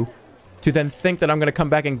from you to then think that I'm going to come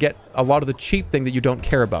back and get a lot of the cheap thing that you don't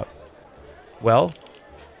care about. Well,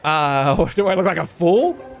 do I look like a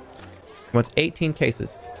fool? He wants 18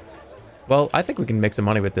 cases. Well, I think we can make some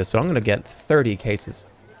money with this, so I'm going to get 30 cases.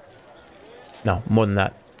 No, more than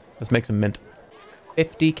that. Let's make some mint.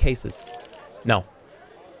 50 cases. No.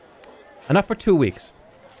 Enough for 2 weeks.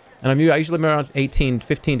 And I usually live around 15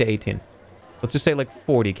 to 18. Let's just say like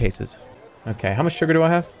 40 cases. Okay, how much sugar do I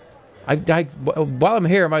have? While I'm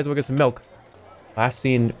here, I might as well get some milk. Last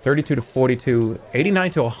seen 32 to 42,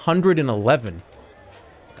 89 to 111.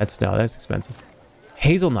 That's expensive.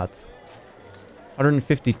 Hazelnuts.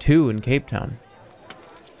 152 in Cape Town.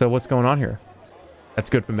 So what's going on here? That's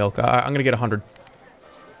good for milk. I'm gonna get 100.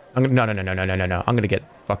 No. I'm gonna get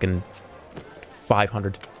fucking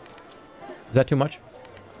 500. Is that too much?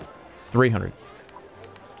 300. Is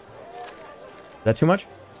that too much?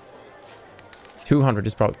 200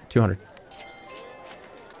 is probably 200.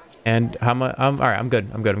 And how much? All right, I'm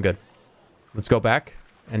good. Let's go back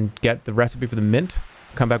and get the recipe for the mint.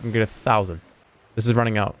 Come back and get 1,000. This is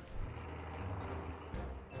running out.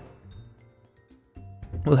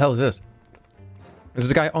 Who the hell is this? Is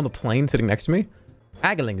this a guy on the plane sitting next to me?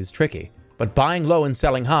 Haggling is tricky, but buying low and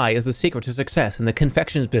selling high is the secret to success in the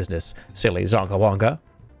confections business, silly Zonka Wonka.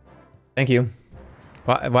 Thank you.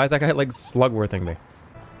 Why is that guy, like, slugworthing me?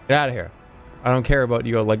 Get out of here. I don't care about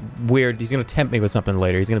you, like, weird. He's gonna tempt me with something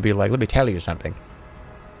later. He's gonna be like, let me tell you something.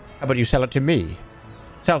 How about you sell it to me?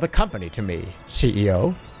 Sell the company to me,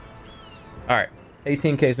 CEO. Alright.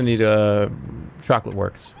 18 case I need chocolate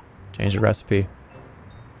works. Change the recipe.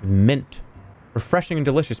 Mint. Refreshing and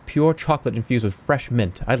delicious. Pure chocolate infused with fresh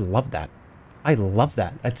mint. I love that. I love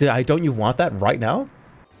that. Don't you want that right now?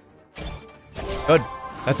 Good.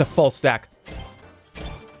 That's a full stack.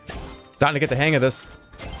 Starting to get the hang of this.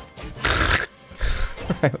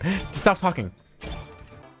 Stop talking.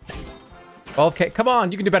 12K. Come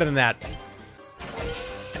on, you can do better than that.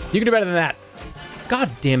 You can do better than that. God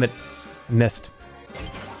damn it. Missed.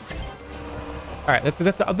 Alright,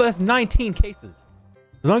 that's 19 cases.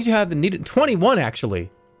 As long as you have the needed 21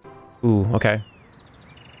 actually. Ooh, okay.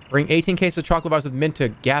 Bring 18 cases of chocolate bars with mint to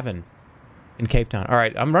Gavin in Cape Town.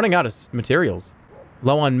 Alright, I'm running out of materials.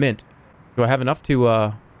 Low on mint. Do I have enough to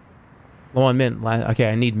low on mint?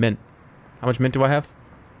 Okay, I need mint. How much mint do I have?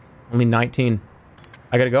 Only 19.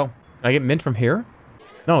 I gotta go. Can I get mint from here?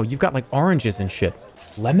 No, you've got like oranges and shit.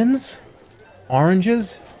 Lemons?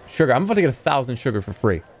 Oranges? Sugar. I'm about to get 1,000 sugar for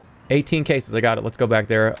free. 18 cases. I got it. Let's go back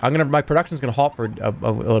there. My production's gonna halt for a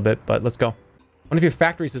little bit, but let's go. One of your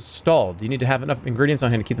factories is stalled. You need to have enough ingredients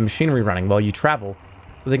on hand to keep the machinery running while you travel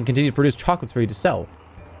so they can continue to produce chocolates for you to sell.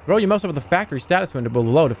 Throw your mouse over the factory status window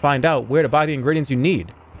below to find out where to buy the ingredients you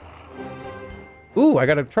need. Ooh, I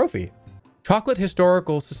got a trophy. Chocolate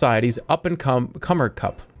Historical Society's Up-and-Comer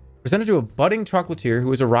Cup. Presented to a budding chocolatier who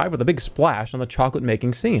has arrived with a big splash on the chocolate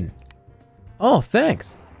making scene. Oh,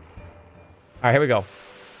 thanks. All right, here we go.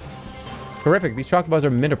 Terrific. These chocolate bars are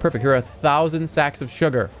mint or perfect. Here are 1,000 sacks of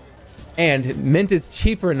sugar. And mint is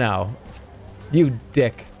cheaper now. You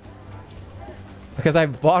dick. Because I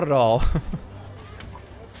bought it all.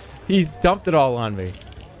 He's dumped it all on me.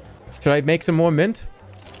 Should I make some more mint?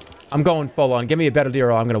 I'm going full on. Give me a better deal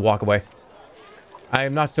or I'm going to walk away. I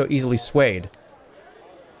am not so easily swayed.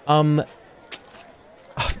 You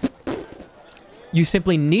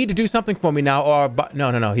simply need to do something for me now or...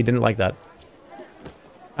 No. He didn't like that.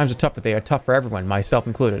 Times are tough, but they are tough for everyone, myself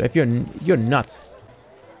included. If you're nuts.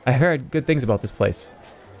 I heard good things about this place.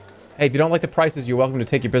 Hey, if you don't like the prices, you're welcome to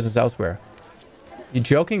take your business elsewhere. You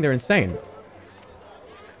joking? They're insane.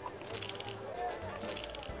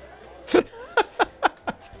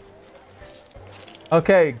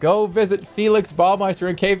 Okay, go visit Felix Baumeister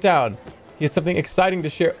in Cape Town. He has something exciting to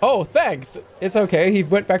share. Oh, thanks. It's okay. He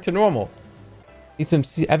went back to normal. Need some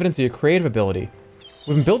evidence of your creative ability.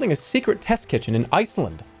 We've been building a secret test kitchen in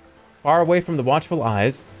Iceland, far away from the watchful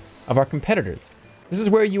eyes of our competitors. This is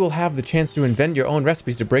where you will have the chance to invent your own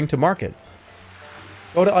recipes to bring to market.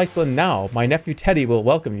 Go to Iceland now. My nephew Teddy will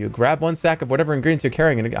welcome you. Grab one sack of whatever ingredients you're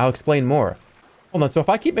carrying and I'll explain more. Hold on, so if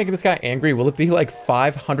I keep making this guy angry, will it be like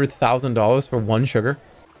 $500,000 for one sugar?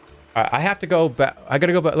 I have to go back. I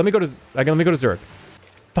gotta go back. Let me go to Zurich.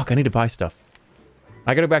 Fuck, I need to buy stuff.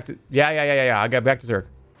 I gotta go back to... Yeah. I got back to Zurich.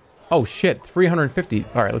 Oh, shit. 350.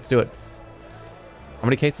 All right, let's do it. How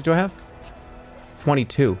many cases do I have?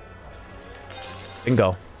 22.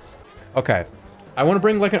 Bingo. Okay. I want to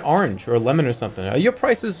bring like an orange or a lemon or something. Your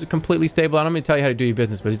price is completely stable. I don't mean to tell you how to do your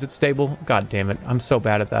business, but is it stable? God damn it. I'm so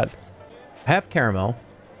bad at that. I have caramel.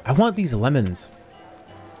 I want these lemons.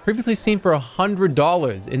 Previously seen for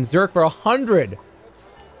 $100 in Zurich for $100.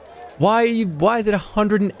 Why is it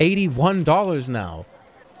 $181 now?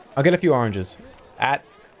 I'll get a few oranges at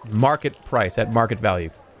market price, at market value.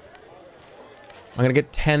 I'm gonna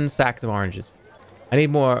get 10 sacks of oranges. I need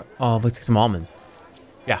more. Oh, let's get some almonds.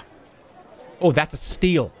 Yeah. Oh, that's a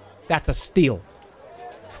steal. That's a steal.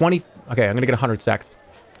 20. Okay, I'm gonna get 100 sacks.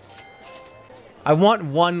 I want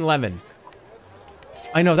one lemon.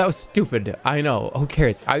 I know, that was stupid. I know. Who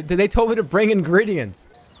cares? They told me to bring ingredients.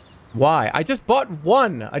 Why? I just bought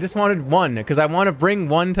one. I just wanted one because I want to bring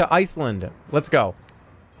one to Iceland. Let's go.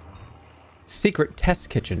 Secret test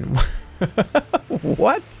kitchen.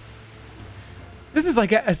 What? This is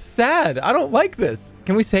like a sad. I don't like this.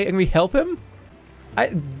 Can we help him?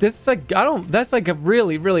 That's like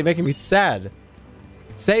really making me sad.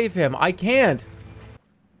 Save him. I can't.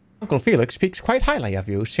 Uncle Felix speaks quite highly of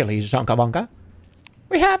you, silly Zonka.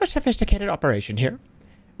 We have a sophisticated operation here,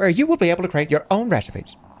 where you will be able to create your own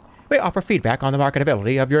recipes. We offer feedback on the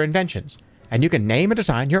marketability of your inventions, and you can name and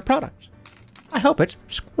design your products. I hope it's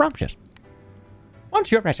scrumptious.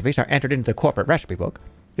 Once your recipes are entered into the corporate recipe book,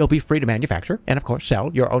 you'll be free to manufacture and, of course,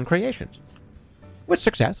 sell your own creations. With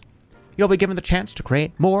success, you'll be given the chance to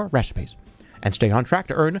create more recipes and stay on track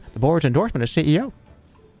to earn the board's endorsement as CEO.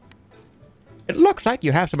 It looks like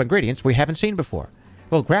you have some ingredients we haven't seen before.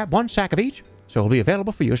 We'll grab 1 sack of each, so it'll be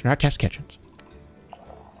available for use in our test kitchens.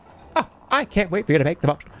 Oh, I can't wait for you to make the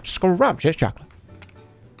most scrumptious chocolate.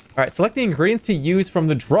 All right, select the ingredients to use from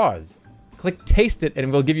the drawers. Click taste it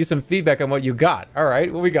and we'll give you some feedback on what you got. All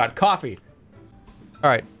right, what we got? Coffee. All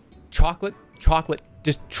right, chocolate,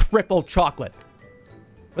 just triple chocolate.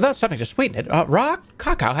 Without something to sweeten it, raw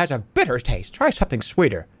cacao has a bitter taste. Try something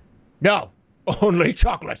sweeter. No, only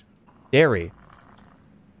chocolate. Dairy.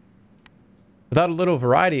 Without a little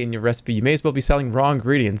variety in your recipe, you may as well be selling raw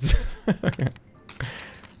ingredients.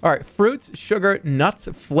 All right, fruits, sugar, nuts,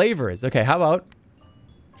 flavors. Okay, how about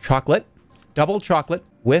chocolate, double chocolate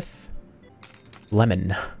with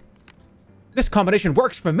lemon. This combination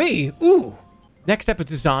works for me. Ooh. Next step is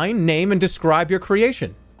design, name, and describe your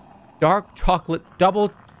creation. Dark chocolate, double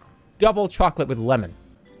chocolate with lemon.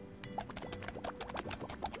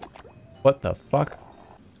 What the fuck?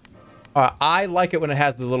 I like it when it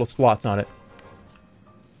has the little slots on it.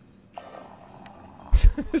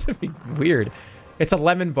 This would be weird. It's a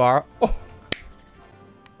lemon bar. Oh.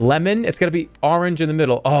 Lemon. It's going to be orange in the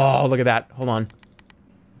middle. Oh, look at that. Hold on.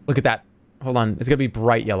 Look at that. Hold on. It's going to be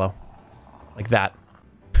bright yellow. Like that.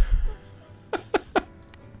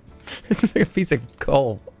 It's just like a piece of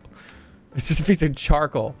coal. It's just a piece of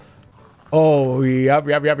charcoal. Oh,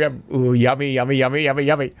 yum. Ooh, yummy.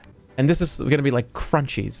 And this is going to be like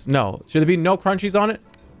crunchies. No. Should there be no crunchies on it?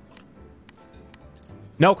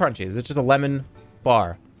 No crunchies. It's just a lemon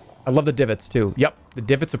bar. I love the divots too. Yep. The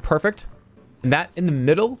divots are perfect. And that in the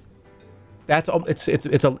middle, that's it's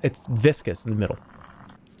viscous in the middle.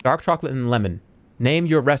 Dark chocolate and lemon. Name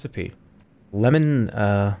your recipe. Lemon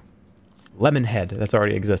head. That's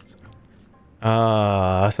already exists.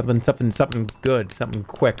 Something good, something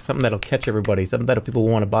quick, something that'll catch everybody, something that people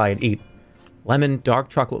want to buy and eat. Lemon, dark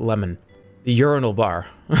chocolate lemon. The urinal bar.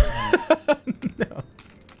 No.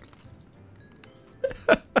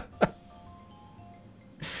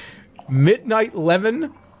 Midnight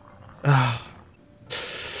lemon?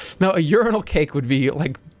 No, a urinal cake would be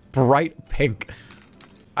like bright pink.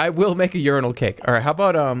 I will make a urinal cake. All right, how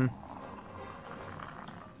about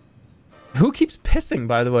who keeps pissing,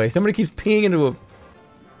 by the way? Somebody keeps peeing into a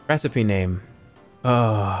recipe name.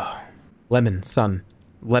 Lemon, sun.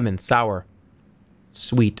 Lemon, sour.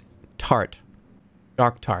 Sweet. Tart.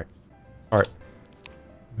 Dark tart. Tart.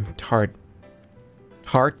 Tart.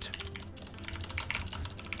 Tart.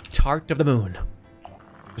 Tart of the moon.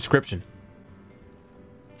 Description.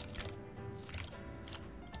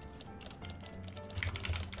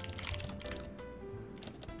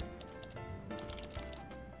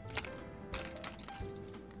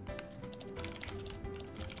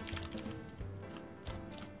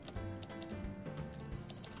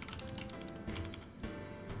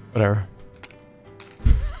 Whatever.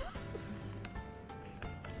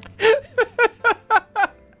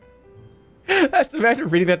 That's, imagine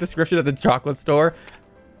reading that description at the chocolate store.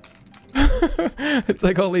 It's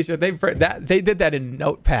like, holy shit, they did that in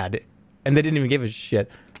Notepad and they didn't even give a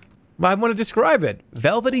shit. But I want to describe it.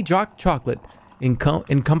 Velvety dark chocolate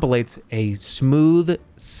encompasses a smooth,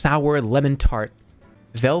 sour lemon tart.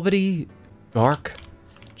 Velvety dark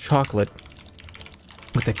chocolate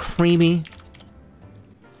with a creamy,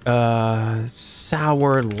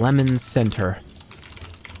 sour lemon center.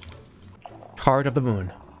 Tart of the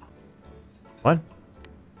moon. What?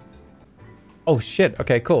 Oh shit.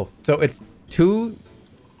 Okay, cool. So it's 2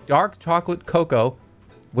 dark chocolate cocoa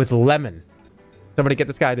with lemon. Somebody get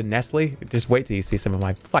this guy to Nestle. Just wait till you see some of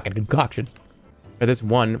my fucking concoctions. Or this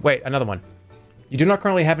one. Wait, another one. You do not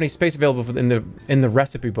currently have any space available in the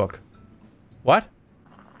recipe book. What?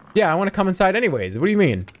 Yeah, I want to come inside anyways. What do you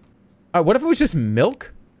mean? What if it was just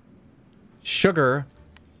milk, sugar,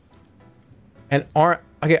 and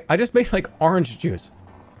okay, I just made like orange juice.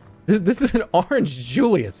 This is an orange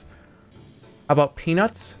Julius. How about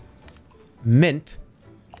peanuts, mint,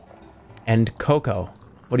 and cocoa?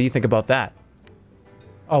 What do you think about that?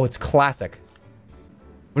 Oh, it's classic.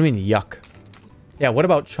 What do you mean, yuck? Yeah, what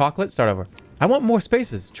about chocolate? Start over. I want more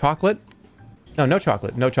spaces. Chocolate? No, no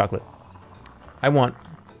chocolate. No chocolate. I want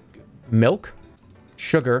milk,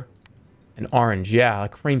 sugar, and orange. Yeah, a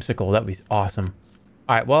creamsicle. That would be awesome.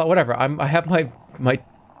 All right, well, whatever. I have my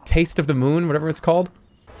taste of the moon, whatever it's called.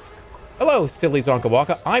 Hello, silly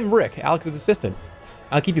Zonkawaka. I'm Rick, Alex's assistant.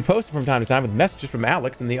 I'll keep you posted from time to time with messages from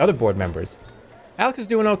Alex and the other board members. Alex is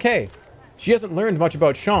doing okay. She hasn't learned much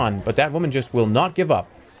about Sean, but that woman just will not give up.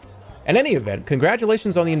 In any event,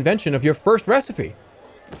 congratulations on the invention of your first recipe.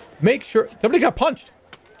 Make sure... Somebody got punched!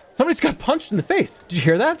 Somebody just got punched in the face. Did you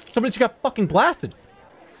hear that? Somebody just got fucking blasted.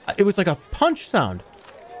 It was like a punch sound.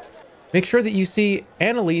 Make sure that you see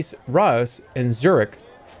Annalise, Ross, and Zurich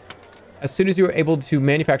as soon as you are able to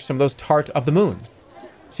manufacture some of those Tart of the Moon.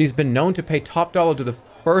 She's been known to pay top dollar to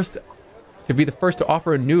be the first to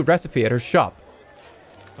offer a new recipe at her shop.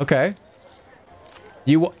 Okay.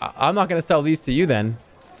 I'm not going to sell these to you then.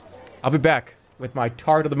 I'll be back with my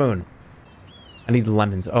Tart of the Moon. I need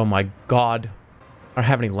lemons. Oh my god. I don't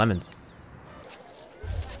have any lemons.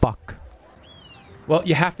 Fuck. Well,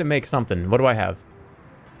 you have to make something. What do I have?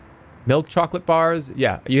 Milk chocolate bars?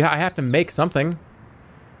 Yeah, I have to make something.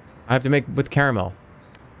 I have to make with caramel.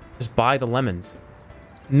 Just buy the lemons.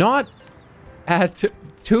 Not at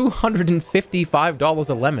 $255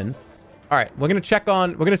 a lemon. All right, we're gonna check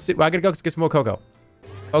on. We're gonna see. I gotta go get some more cocoa.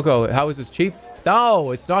 Cocoa, how is this cheap?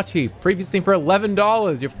 No, it's not cheap. Previously for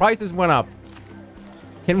 $11. Your prices went up.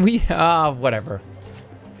 Can we? Whatever.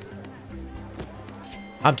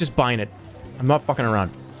 I'm just buying it. I'm not fucking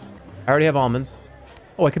around. I already have almonds.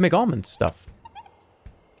 Oh, I can make almond stuff.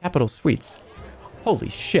 Capital Sweets. Holy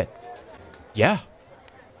shit. Yeah.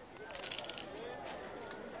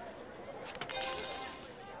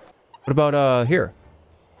 What about, here?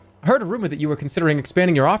 I heard a rumor that you were considering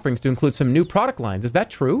expanding your offerings to include some new product lines. Is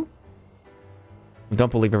that true?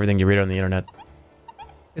 Don't believe everything you read on the internet.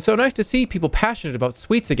 It's so nice to see people passionate about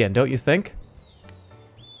sweets again, don't you think?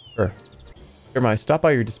 Sure. Jerma, stop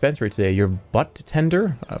by your dispensary today. Your butt tender?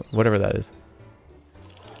 Whatever that is.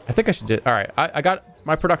 I think I should do... Alright, I got...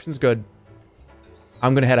 My production's good.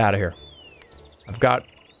 I'm gonna head out of here.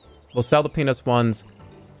 We'll sell the peanuts ones.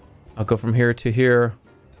 I'll go from here to here.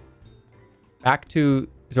 Back to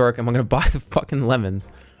Zurich, and I'm gonna buy the fucking lemons.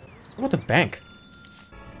 What about the bank?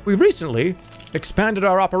 We recently expanded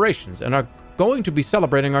our operations and are going to be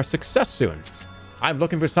celebrating our success soon. I'm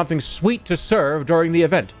looking for something sweet to serve during the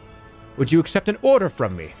event. Would you accept an order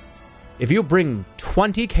from me? If you bring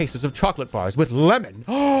 20 cases of chocolate bars with lemon,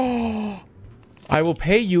 I will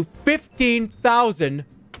pay you $15,000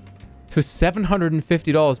 to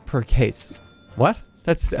 $750 per case. What?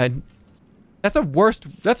 That's like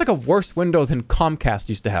a worse window than Comcast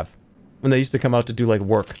used to have when they used to come out to do like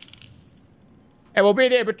work. And we'll be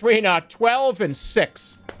there between 12 and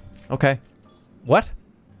 6. Okay. What?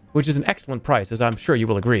 Which is an excellent price, as I'm sure you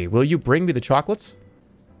will agree. Will you bring me the chocolates?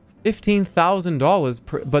 $15,000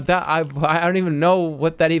 per... But that... I don't even know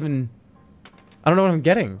what that even... I don't know what I'm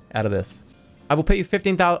getting out of this. I will pay you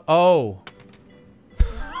 $15,000... Oh.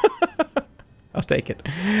 I'll take it.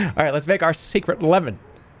 Alright, let's make our secret lemon.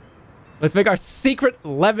 Let's make our secret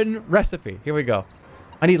lemon recipe. Here we go.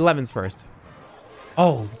 I need lemons first.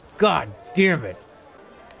 Oh, god damn it.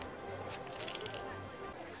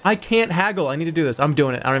 I can't haggle. I need to do this. I'm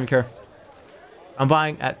doing it. I don't even care. I'm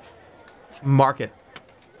buying at market.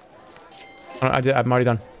 I'm already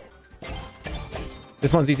done.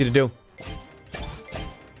 This one's easy to do.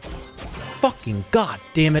 Fucking god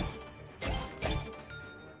damn it.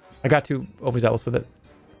 I got too overzealous with it.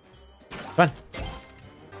 Come on.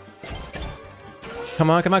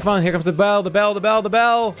 Come on, come on, come on. Here comes the bell, the bell, the bell, the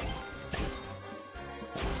bell.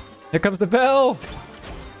 Here comes the bell.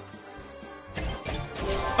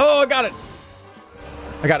 Oh, I got it.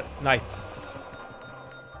 I got it. Nice.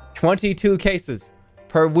 22 cases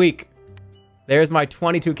per week. There's my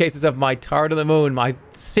 22 cases of my Tart of the Moon, my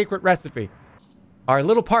secret recipe. Our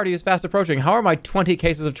little party is fast approaching. How are my 20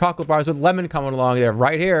 cases of chocolate bars with lemon coming along there?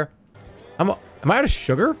 Right here. Am I out of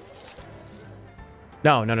sugar?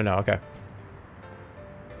 No. Okay.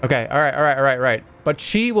 Okay. All right. But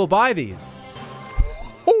she will buy these.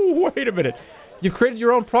 Oh, wait a minute. You've created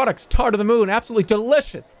your own products. Tart of the Moon. Absolutely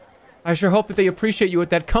delicious. I sure hope that they appreciate you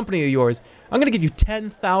at that company of yours. I'm going to give you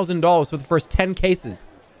 $10,000 for the first 10 cases.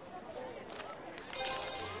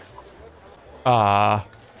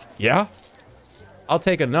 Yeah. I'll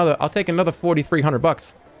take another 4,300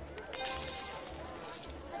 bucks.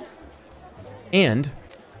 And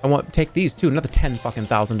I want to take these too, another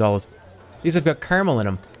 $10,000. These have got caramel in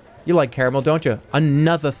them. You like caramel, don't you?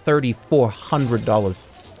 Another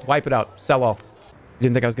 $3,400. Wipe it out. Sell all.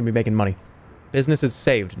 Didn't think I was gonna be making money. Business is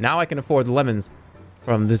saved. Now I can afford the lemons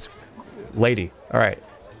from this lady. All right.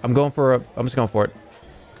 I'm just going for it.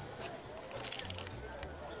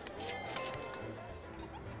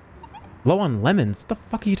 Low on lemons? What the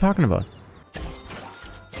fuck are you talking about?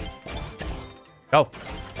 Go.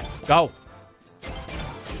 Go.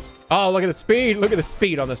 Oh, look at the speed. Look at the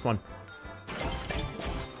speed on this one.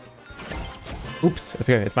 Oops. It's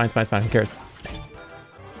okay. It's fine. It's fine. It's fine. Who cares?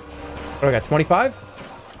 What do I got? 25?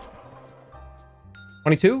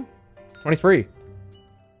 22? 23.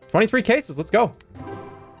 23 cases. Let's go.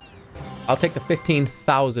 I'll take the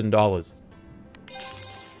 $15,000.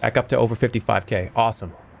 Back up to over 55K.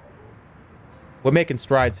 Awesome. We're making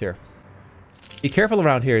strides here. Be careful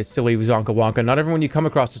around here, silly Zonka Wonka. Not everyone you come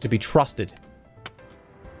across is to be trusted.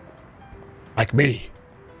 Like me.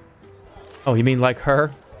 Oh, you mean like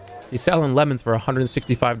her? He's selling lemons for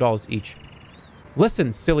 $165 each.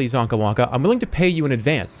 Listen, silly Zonka Wonka. I'm willing to pay you in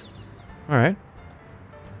advance. All right.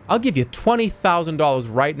 I'll give you $20,000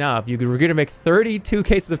 right now if you could agree to make 32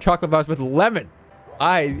 cases of chocolate bars with lemon.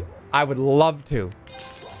 I would love to.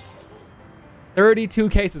 32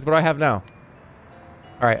 cases, what do I have now?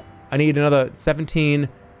 All right. I need another 17,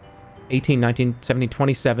 18, 19, 17,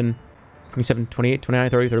 27, 27, 28, 29,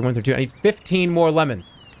 30, 31, 32. I need 15 more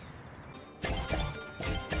lemons.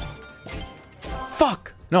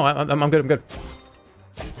 Fuck! No, I'm good, I'm good.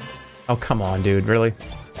 Oh, come on, dude. Really?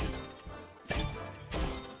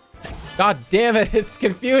 God damn it. It's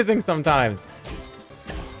confusing sometimes.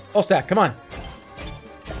 Full stack. Come on.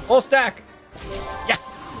 Full stack.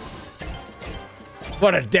 Yes!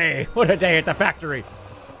 What a day. What a day at the factory.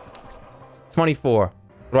 24. What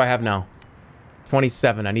do I have now?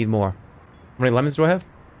 27. I need more. How many lemons do I have?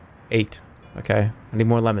 8. Okay. I need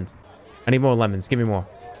more lemons. I need more lemons. Give me more.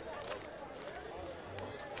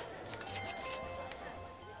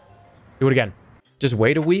 Do it again. Just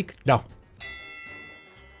wait a week? No.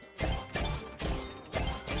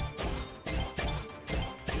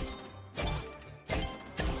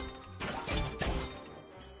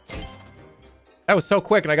 That was so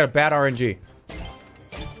quick and I got a bad RNG.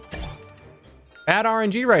 Bad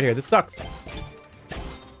RNG right here. This sucks.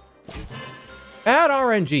 Bad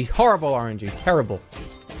RNG. Horrible RNG. Terrible.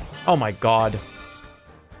 Oh my god.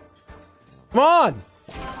 Come on!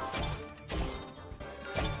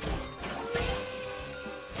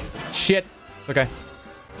 Shit. Okay.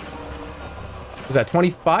 Was that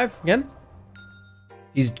 25 again?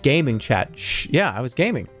 He's gaming, chat. Shh. Yeah, I was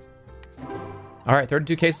gaming. Alright,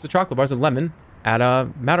 32 cases of chocolate bars with lemon at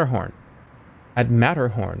Matterhorn. At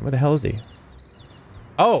Matterhorn. Where the hell is he?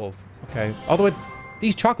 Oh, okay. All the way...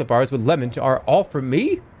 These chocolate bars with lemon are all for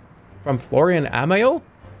me? From Florian Amael?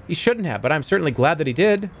 He shouldn't have, but I'm certainly glad that he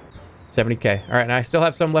did. 70k. Alright, and I still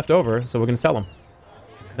have some left over, so we're gonna sell them.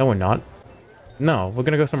 No, we're not. No, we're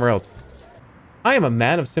gonna go somewhere else. I am a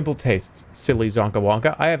man of simple tastes, silly Zonka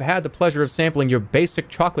Wonka. I have had the pleasure of sampling your basic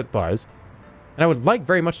chocolate bars, and I would like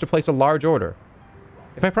very much to place a large order.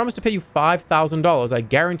 If I promise to pay you $5,000, I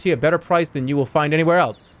guarantee a better price than you will find anywhere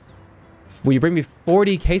else. Will you bring me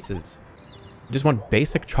 40 cases? You just want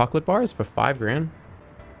basic chocolate bars for $5 grand?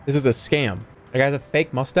 This is a scam. The guy has a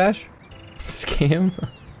fake mustache? Scam?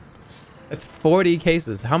 That's 40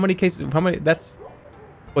 cases. How many cases? How many? That's...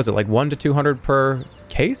 Was it like 1 to 200 per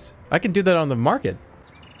case? I can do that on the market.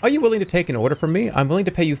 Are you willing to take an order from me? I'm willing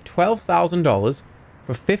to pay you $12,000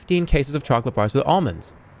 for 15 cases of chocolate bars with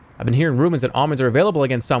almonds. I've been hearing rumors that almonds are available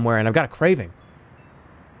again somewhere, and I've got a craving.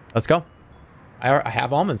 Let's go. I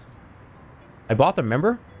have almonds. I bought them,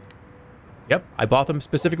 remember? Yep, I bought them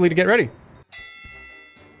specifically to get ready.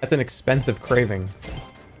 That's an expensive craving.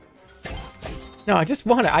 No, I just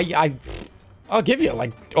want it. I'll give you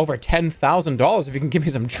like over $10,000 if you can give me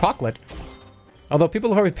some chocolate. Although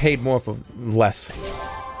people have already paid more for less.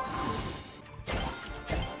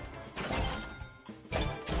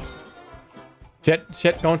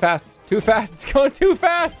 Shit, going fast. Too fast. It's going too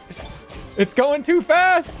fast. It's going too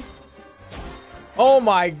fast. Oh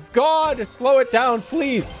my god. Slow it down,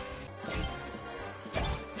 please.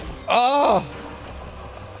 Oh.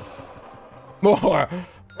 More.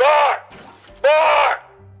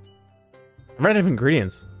 I'm running out of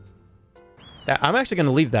ingredients. I'm actually going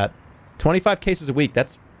to leave that. 25 cases a week.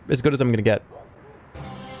 That's as good as I'm going to get.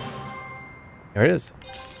 There it is.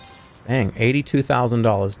 Dang,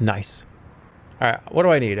 $82,000. Nice. All right, what do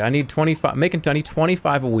I need? I need 25. I need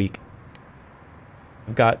 25 a week.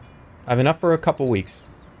 I have enough for a couple weeks.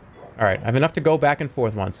 All right, I have enough to go back and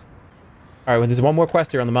forth once. All right, well, there's one more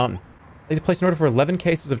quest here on the mountain. I need to place an order for 11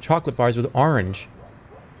 cases of chocolate bars with orange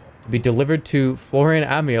to be delivered to Florian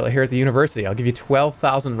Amiel here at the university. I'll give you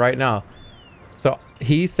 12,000 right now. So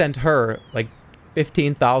he sent her like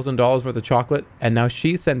 $15,000 worth of chocolate, and now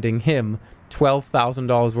she's sending him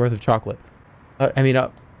 $12,000 worth of chocolate. I mean,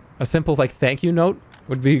 a simple like thank you note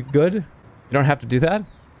would be good. You don't have to do that.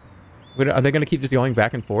 Are they going to keep just going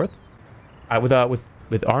back and forth?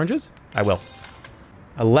 With oranges? I will.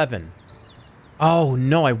 11. Oh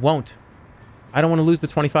no, I won't. I don't want to lose the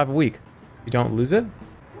 25 a week. You don't lose it?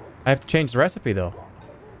 I have to change the recipe though.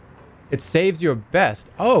 It saves your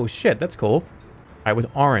best. Oh shit, that's cool. All right, with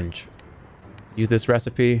orange. Use this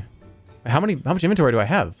recipe. How much inventory do I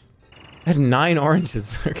have? I had 9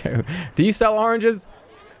 oranges. Okay. Do you sell oranges?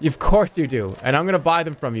 Of course you do. And I'm gonna buy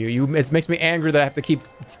them from you. It makes me angry that I have to keep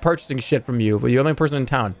purchasing shit from you, but you're the only person in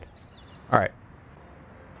town. Alright.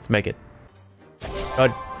 Let's make it.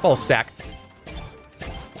 Good. Full stack.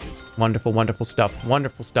 Wonderful, wonderful stuff.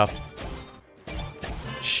 Wonderful stuff.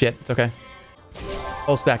 Shit, it's okay.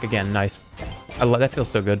 Full stack again. Nice. I love that. Feels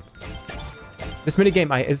so good. This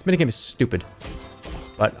minigame is stupid,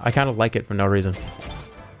 but I kind of like it for no reason.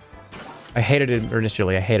 I hated it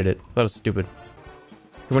initially. I hated it. I thought it was stupid.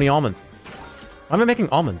 Too many almonds. Why am I making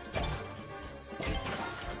almonds?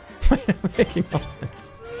 Why am I making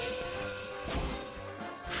almonds?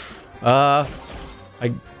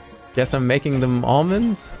 I guess I'm making them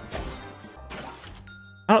almonds.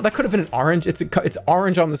 I don't. That could have been an orange. It's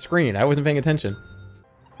orange on the screen. I wasn't paying attention.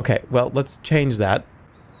 Okay, well, let's change that.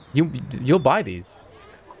 You'll buy these.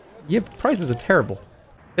 Your prices are terrible.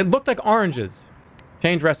 It looked like oranges.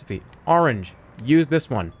 Change recipe. Orange. Use this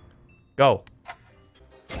one. Go.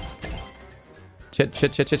 Shit.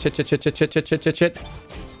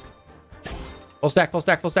 Full stack, full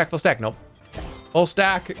stack, full stack, full stack. Nope. Full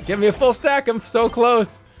stack. Give me a full stack. I'm so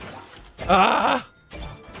close. Ah.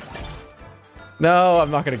 No,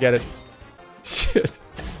 I'm not gonna get it. Shit.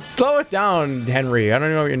 Slow it down, Henry. I don't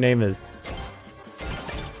even know what your name is.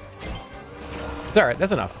 It's alright,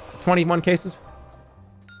 that's enough. 21 cases.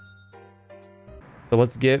 So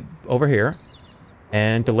let's get over here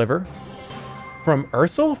and deliver. From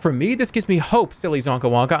Ursel? For me? This gives me hope, silly Zonka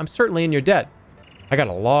Wonka. I'm certainly in your debt. I got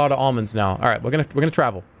a lot of almonds now. Alright, we're gonna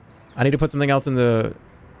travel. I need to put something else in the...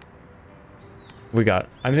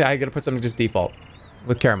 I gotta put something just default.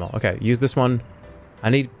 With caramel. Okay, use this one. I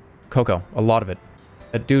need cocoa. A lot of it.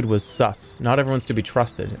 That dude was sus. Not everyone's to be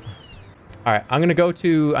trusted. Alright, I'm gonna go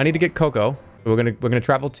to... I need to get cocoa. We're gonna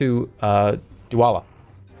travel to Douala.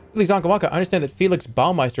 Please, Zonka Wonka, I understand that Felix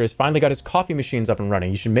Baumeister has finally got his coffee machines up and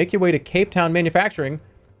running. You should make your way to Cape Town Manufacturing.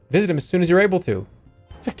 Visit him as soon as you're able to.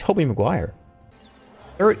 It's like Tobey Maguire.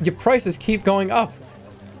 Your prices keep going up.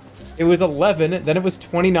 It was 11, then it was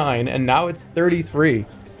 29, and now it's 33.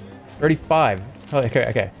 35. Oh,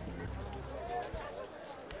 okay.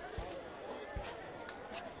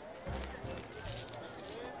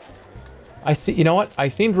 I see. You know what? I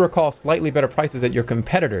seem to recall slightly better prices at your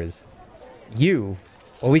competitors. You,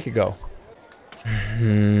 a week ago.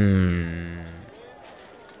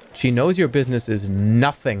 She knows your business is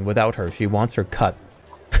nothing without her. She wants her cut.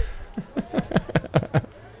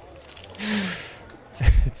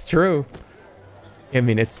 It's true. I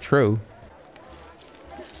mean, it's true.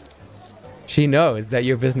 She knows that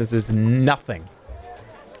your business is nothing.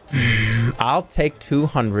 I'll take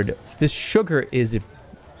 200. This sugar is...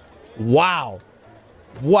 Wow.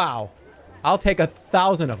 Wow. I'll take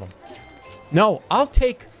 1,000 of them. No, I'll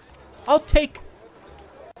take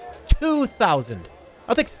 2,000.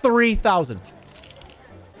 I'll take 3,000.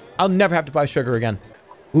 I'll never have to buy sugar again.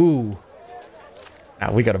 Ooh.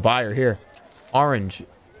 Now we got a buyer here. Orange.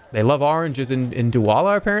 They love oranges in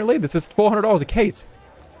Douala, apparently. This is $400 a case.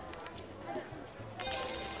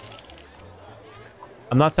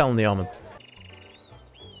 I'm not selling the almonds.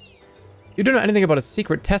 You don't know anything about a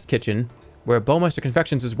secret test kitchen where Baumeister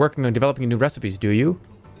Confections is working on developing new recipes, do you?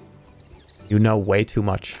 You know way too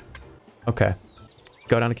much. Okay.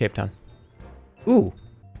 Go down to Cape Town. Ooh.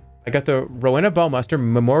 I got the Rowena Baumeister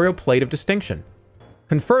Memorial Plate of Distinction.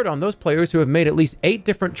 Conferred on those players who have made at least 8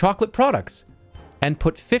 different chocolate products and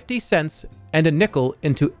put 50 cents and a nickel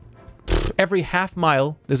into every half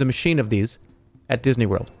mile. There's a machine of these at Disney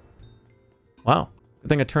World. Wow. Good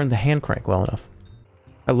thing I turned the hand crank well enough.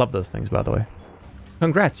 I love those things, by the way.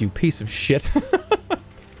 Congrats, you piece of shit.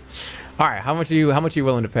 All right, how much are you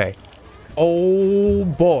willing to pay? Oh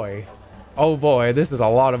boy. Oh boy, this is a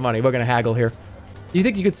lot of money. We're gonna haggle here. You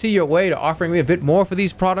think you could see your way to offering me a bit more for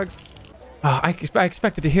these products? I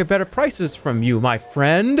expected to hear better prices from you, my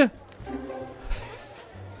friend.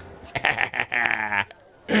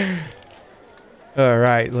 All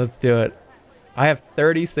right, let's do it. I have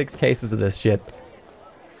 36 cases of this shit.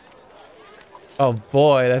 Oh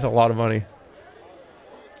boy, that's a lot of money.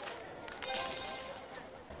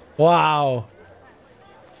 Wow.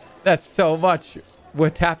 That's so much. We're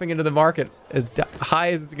tapping into the market as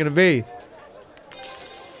high as it's going to be.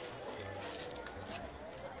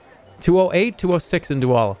 208, 206 in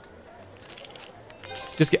Douala.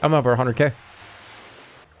 I'm over 100k.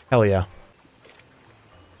 Hell yeah.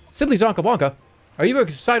 Sidley Zonka Wonka, are you as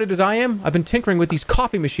excited as I am? I've been tinkering with these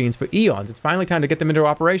coffee machines for eons. It's finally time to get them into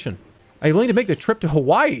operation. Are you willing to make the trip to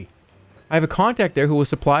Hawaii? I have a contact there who will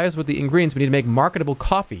supply us with the ingredients we need to make marketable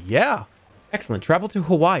coffee. Yeah. Excellent. Travel to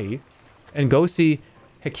Hawaii and go see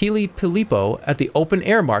Hekili Pilipo at the open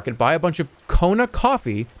air market. Buy a bunch of Kona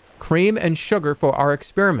coffee Cream and sugar for our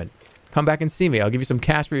experiment. Come back and see me. I'll give you some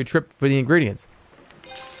cash for your trip for the ingredients.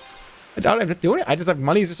 I don't have to do it. I just have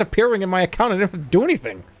money just appearing in my account. I don't have to do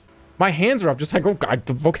anything. My hands are up just like, oh, God,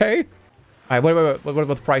 okay. All right, what about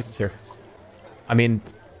the prices here? I mean,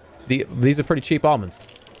 these are pretty cheap almonds.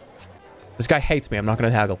 This guy hates me. I'm not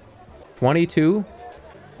going to haggle. 22.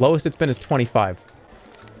 Lowest it's been is 25.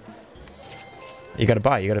 You got to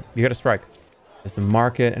buy. You got to strike. There's the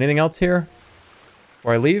market. Anything else here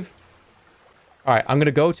before I leave? All right, I'm going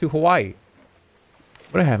to go to Hawaii.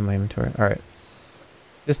 What do I have in my inventory? All right.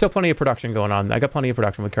 There's still plenty of production going on. I got plenty of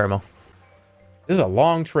production with caramel. This is a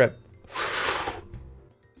long trip.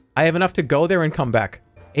 I have enough to go there and come back.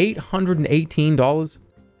 $818.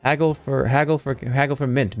 Haggle for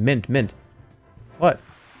mint. What?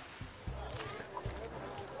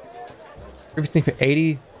 Previously for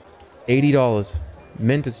 $80.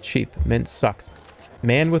 Mint is cheap. Mint sucks.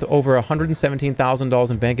 Man with over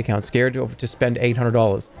 $117,000 in bank account scared to spend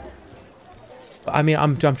 $800. I mean,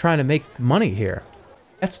 I'm trying to make money here.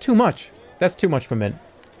 That's too much. That's too much for mint.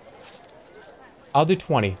 I'll do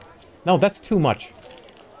 20. No, that's too much.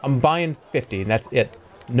 I'm buying 50 and that's it.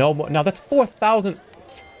 No more. No, that's 4,000.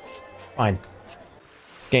 Fine.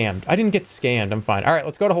 Scammed. I didn't get scammed. I'm fine. All right,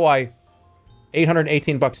 let's go to Hawaii.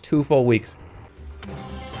 818 bucks, 2 full weeks.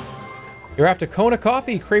 You're after Kona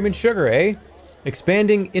coffee, cream and sugar, eh?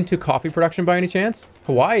 Expanding into coffee production by any chance?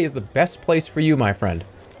 Hawaii is the best place for you, my friend.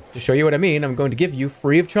 To show you what I mean, I'm going to give you,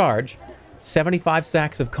 free of charge, 75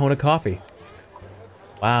 sacks of Kona coffee.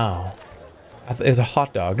 Wow. I thought it was a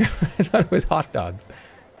hot dog. I thought it was hot dogs.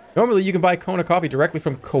 Normally, you can buy Kona coffee directly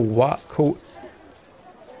from Ka'awa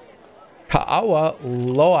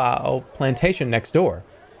Loa plantation next door.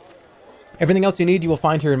 Everything else you need, you will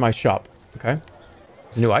find here in my shop. Okay?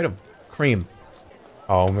 It's a new item. Cream.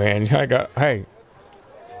 Oh, man. Hey.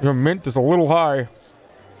 Your mint is a little high.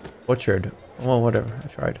 Butchered. Well, whatever. I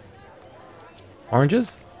tried.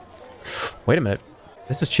 Oranges? Wait a minute.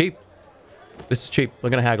 This is cheap. This is cheap. We're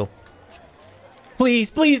gonna haggle. Please,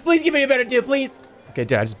 please, please give me a better deal, please. Okay,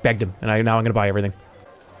 dude, I just begged him, and now I'm gonna buy everything.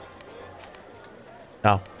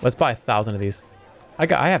 No, let's buy 1,000 of these. I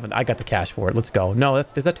got the cash for it. Let's go. No,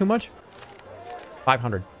 is that too much?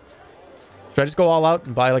 500. Should I just go all out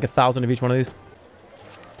and buy like 1,000 of each one of these?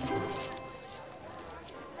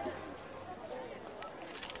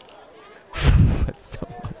 That's so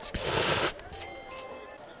much.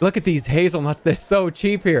 Look at these hazelnuts. They're so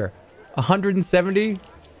cheap here. 170,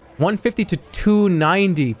 150 to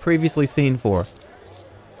 290 previously seen for.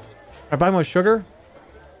 I buy more sugar?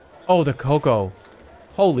 Oh, the cocoa.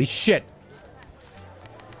 Holy shit.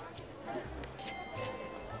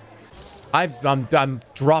 I'm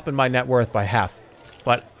dropping my net worth by half.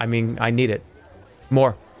 But, I mean, I need it.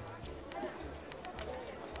 More.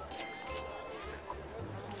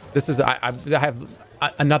 This is... I have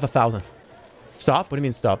another 1,000. Stop? What do you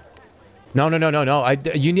mean stop? No.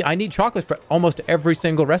 I need chocolate for almost every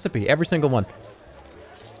single recipe. Every single one.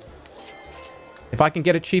 If I can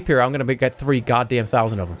get it cheap here, I'm going to get 3 goddamn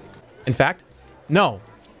thousand of them. In fact, no.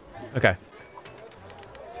 Okay.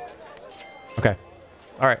 Okay.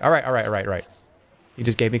 All right. He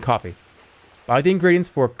just gave me coffee. Buy the ingredients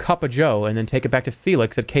for Cup of Joe and then take it back to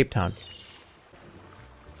Felix at Cape Town.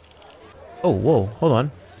 Oh, whoa. Hold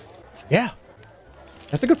on. Yeah.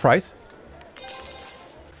 That's a good price.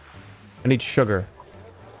 I need sugar.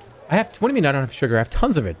 What do you mean I don't have sugar? I have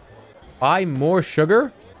tons of it. Buy more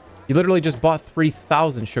sugar? You literally just bought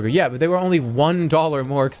 3,000 sugar. Yeah, but they were only $1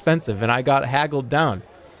 more expensive, and I got haggled down.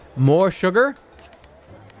 More sugar?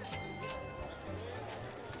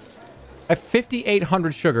 I have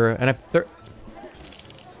 5,800 sugar, and I have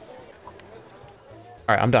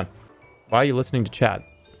Alright, I'm done. Why are you listening to chat?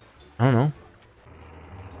 I don't know.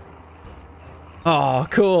 Oh,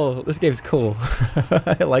 cool. This game's cool.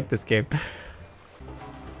 I like this game.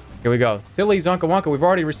 Here we go. Silly Zonka Wonka, we've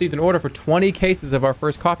already received an order for 20 cases of our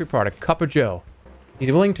first coffee product, Cup of Joe.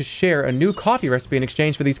 He's willing to share a new coffee recipe in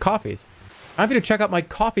exchange for these coffees. I want you to check out my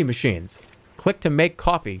coffee machines. Click to make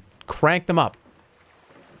coffee. Crank them up.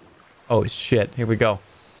 Oh, shit. Here we go.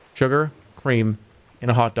 Sugar, cream,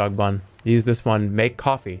 and a hot dog bun. Use this one. Make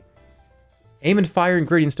coffee. Aim and fire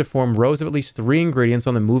ingredients to form rows of at least 3 ingredients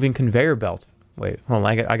on the moving conveyor belt. Wait, hold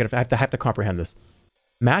on. I have to comprehend this.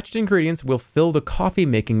 Matched ingredients will fill the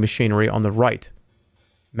coffee-making machinery on the right.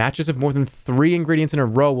 Matches of more than 3 ingredients in a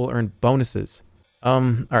row will earn bonuses.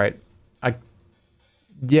 All right.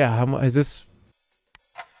 Yeah, is this...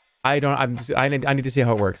 I need to see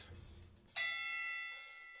how it works.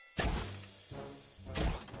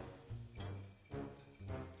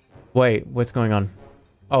 Wait, what's going on?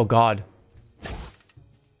 Oh, God.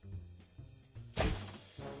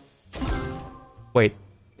 Wait,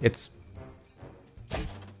 it's...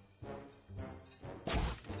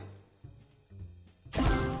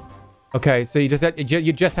 Okay, so you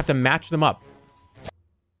just have to match them up.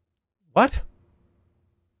 What?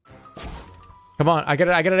 Come on, I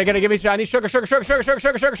gotta give me, I need sugar.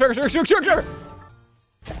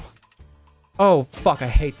 Oh, fuck, I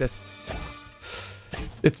hate this.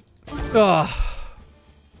 It's, ugh.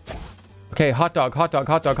 Okay, hot dog.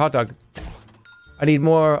 I need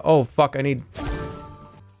more, oh, fuck, I need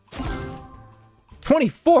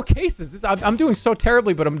 24 cases. I'm doing so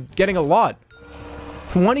terribly, but I'm getting a lot.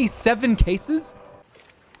 27 cases?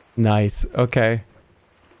 Nice, okay.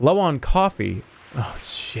 Low on coffee. Oh,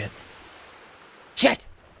 shit. Shit!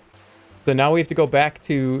 So now we have to go back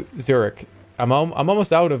to Zurich. I'm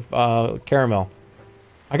almost out of caramel.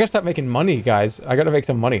 I gotta stop making money, guys. I gotta make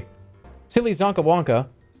some money. Silly Zonka Wonka.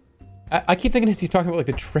 I keep thinking he's talking about like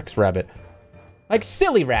the Tricks Rabbit. Like,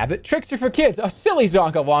 silly rabbit, tricks are for kids. Oh, silly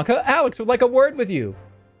Zonka Wonka. Alex would like a word with you.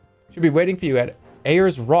 She'll be waiting for you at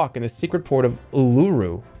Ayers Rock in the secret port of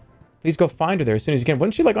Uluru. Please go find her there as soon as you can.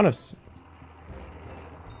 Wasn't she like on a...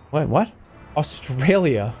 What?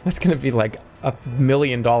 Australia. That's gonna be like $1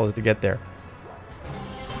 million to get there.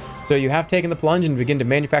 So you have taken the plunge and begin to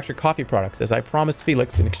manufacture coffee products. As I promised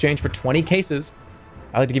Felix, in exchange for 20 cases,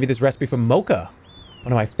 I'd like to give you this recipe for mocha.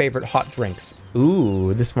 One of my favorite hot drinks.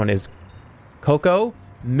 Ooh, this one is cocoa,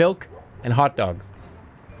 milk, and hot dogs.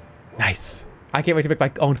 Nice. I can't wait to make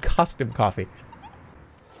my own custom coffee.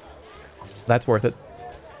 That's worth it.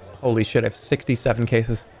 Holy shit, I have 67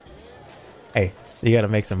 cases. Hey, you gotta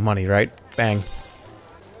make some money, right? Bang.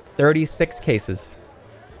 36 cases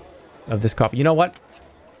of this coffee. You know what?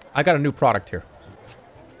 I got a new product here.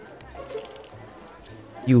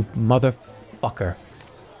 You motherfucker.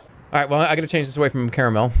 Alright, well, I gotta change this away from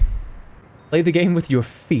caramel. Play the game with your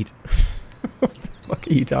feet. What the fuck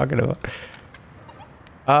are you talking about?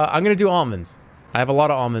 I'm gonna do almonds. I have a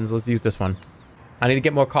lot of almonds. Let's use this one. I need to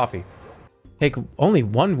get more coffee. Take only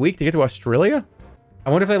 1 week to get to Australia? I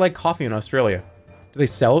wonder if they like coffee in Australia. Do they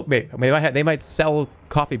sell? They might sell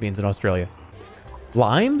coffee beans in Australia.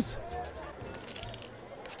 Limes?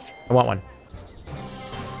 I want one.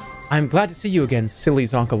 I'm glad to see you again, silly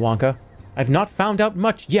Zonka Wonka. I've not found out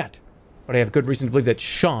much yet, but I have good reason to believe that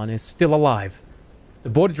Sean is still alive. The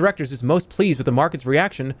board of directors is most pleased with the market's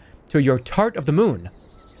reaction to your Tart of the Moon,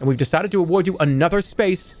 and we've decided to award you another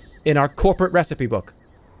space in our corporate recipe book.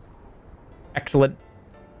 Excellent.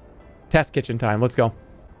 Test kitchen time. Let's go.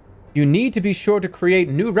 You need to be sure to create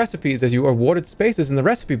new recipes as you are awarded spaces in the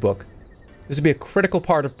recipe book. This will be a critical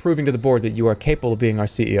part of proving to the board that you are capable of being our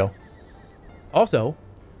CEO. Also,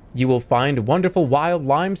 you will find wonderful wild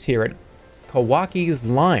limes here at Kawaki's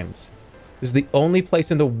Limes. This is the only place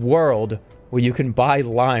in the world where you can buy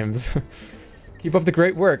limes. Keep up the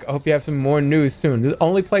great work. I hope you have some more news soon. This is the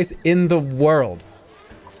only place in the world.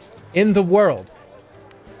 In the world.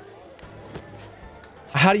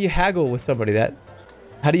 How do you haggle with somebody that...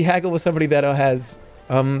 How do you haggle with somebody that has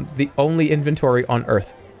the only inventory on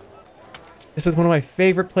Earth? This is one of my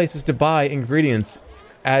favorite places to buy ingredients,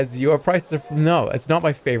 as your prices are... No, it's not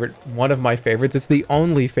my favorite. One of my favorites. It's the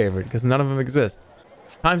only favorite, because none of them exist.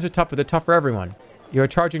 Times are tough, but they're tough for everyone. You're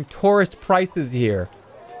charging tourist prices here.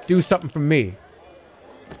 Do something for me.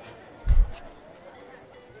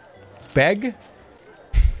 Beg?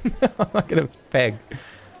 I'm not gonna beg.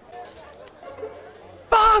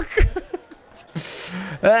 Fuck!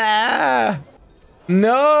 Ah!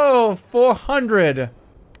 No! 400! At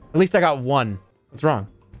least I got one. What's wrong?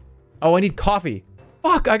 Oh, I need coffee.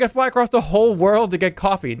 Fuck! I gotta fly across the whole world to get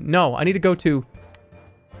coffee. No, I need to go to...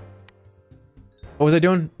 What was I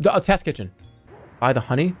doing? The test kitchen. Buy the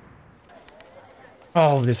honey?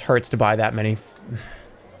 Oh, this hurts to buy that many.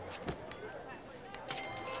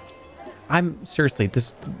 I'm... Seriously,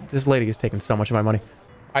 this lady is taking so much of my money.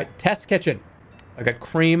 Alright, test kitchen. I got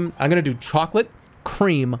cream. I'm gonna do chocolate,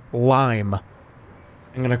 cream, lime.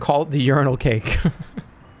 I'm gonna call it the urinal cake.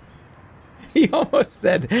 He almost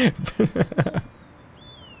said...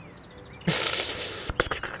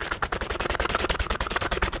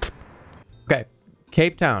 Okay,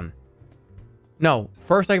 Cape Town. No,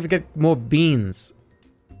 first I have to get more beans.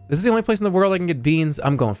 This is the only place in the world I can get beans.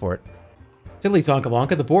 I'm going for it. Silly Zonka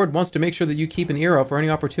Wonka, the board wants to make sure that you keep an ear out for any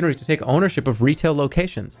opportunities to take ownership of retail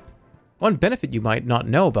locations. One benefit you might not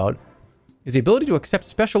know about is the ability to accept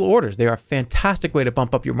special orders. They are a fantastic way to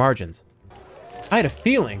bump up your margins. I had a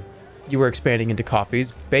feeling you were expanding into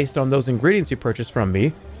coffees based on those ingredients you purchased from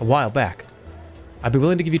me a while back. I'd be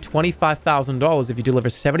willing to give you $25,000 if you deliver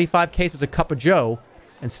 75 cases of Cup of Joe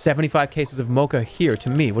and 75 cases of mocha here to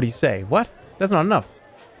me. What do you say? What? That's not enough.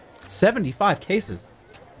 75 cases.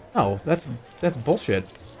 Oh, that's bullshit.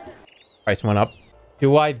 Price went up.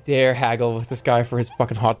 Do I dare haggle with this guy for his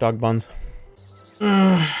fucking hot dog buns?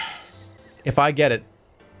 If I get it,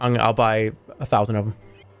 I'll buy 1,000 of them.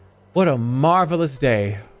 What a marvelous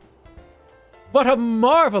day. What a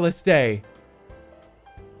marvelous day.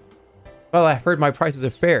 Well, I've heard my prices are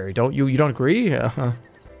fair. Don't you? You don't agree?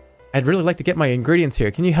 I'd really like to get my ingredients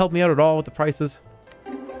here. Can you help me out at all with the prices?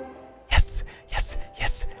 Yes, yes,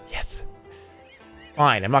 yes, yes.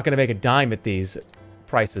 Fine, I'm not going to make a dime at these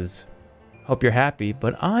prices. Hope you're happy,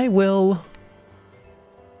 but I will... How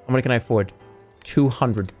many can I afford?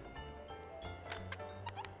 200.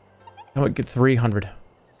 I would get 300.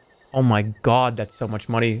 Oh my god, that's so much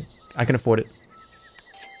money. I can afford it.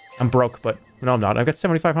 I'm broke, but... No, I'm not. I've got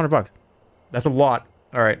 7,500 bucks. That's a lot.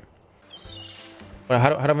 Alright. But how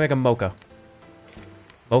do I make a mocha?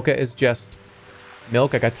 Mocha is just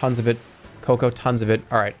milk. I got tons of it. Cocoa, tons of it.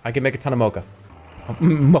 Alright, I can make a ton of mocha.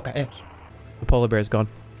 Mocha, yes. The polar bear's gone.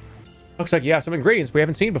 Looks like you have some ingredients we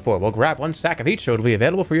haven't seen before. We'll grab 1 sack of each so it'll be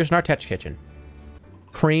available for use in our test kitchen.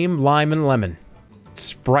 Cream, lime, and lemon.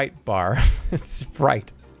 Sprite bar.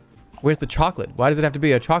 Sprite. Where's the chocolate? Why does it have to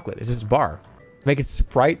be a chocolate? It's just a bar. Make it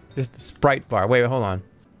Sprite. Just a Sprite bar. Wait, hold on.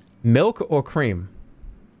 Milk or cream?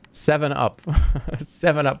 7-Up.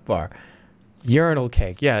 7-Up bar. Urinal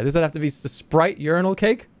cake. Yeah, does it have to be the Sprite urinal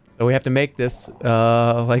cake? So we have to make this, like,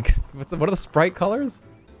 what are the Sprite colors?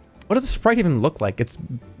 What does the Sprite even look like? It's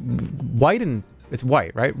white and... It's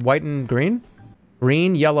white, right? White and green?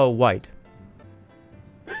 Green, yellow, white.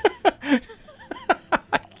 I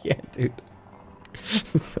can't, dude.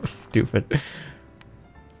 This is so stupid.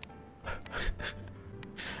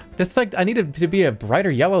 That's like... I need it to be a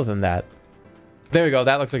brighter yellow than that. There we go.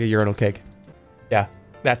 That looks like a urinal cake. Yeah,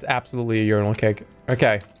 that's absolutely a urinal cake.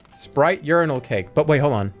 Okay. Sprite urinal cake. But wait,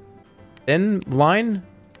 hold on. Thin line?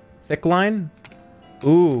 Thick line?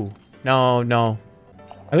 Ooh. No, no.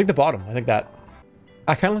 I think the bottom. I think that.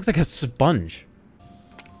 That kind of looks like a sponge.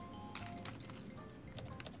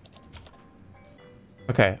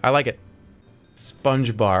 Okay, I like it.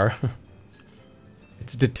 Sponge bar.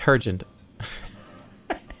 It's detergent.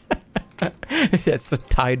 It's a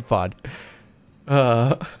Tide Pod.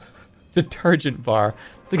 Detergent bar.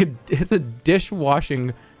 It's a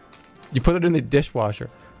dishwashing. You put it in the dishwasher.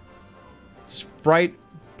 Sprite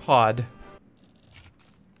pod.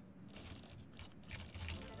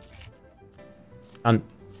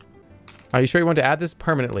 Are you sure you want to add this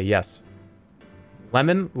permanently? Yes.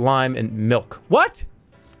 Lemon, lime, and milk. What?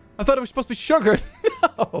 I thought it was supposed to be sugar.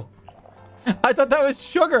 No. I thought that was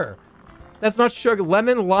sugar. That's not sugar.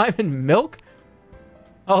 Lemon, lime, and milk?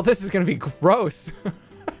 Oh, this is going to be gross.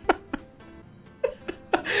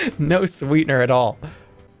 No sweetener at all.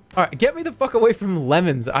 All right, get me the fuck away from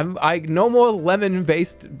lemons. No more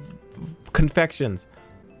lemon-based confections.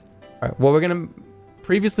 All right, well, we're going to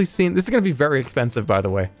previously seen... This is going to be very expensive, by the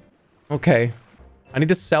way. Okay. I need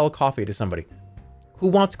to sell coffee to somebody. Who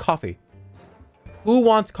wants coffee? Who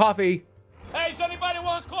wants coffee? Hey, does anybody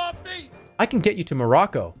want coffee? I can get you to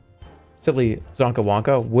Morocco, silly Zonka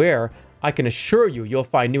Wonka, where I can assure you you'll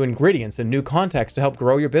find new ingredients and new contacts to help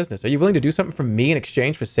grow your business. Are you willing to do something for me in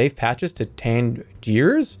exchange for safe patches to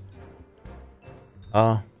Tangiers?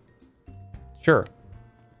 Sure.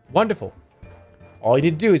 Wonderful. All you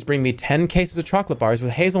need to do is bring me 10 cases of chocolate bars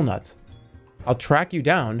with hazelnuts. I'll track you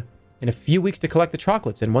down in a few weeks to collect the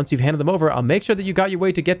chocolates, and once you've handed them over, I'll make sure that you got your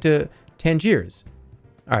way to get to Tangiers.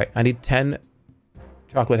 All right, I need 10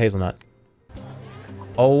 chocolate hazelnut.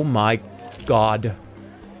 Oh my god.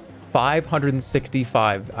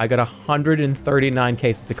 565. I got 139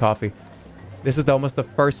 cases of coffee. This is almost the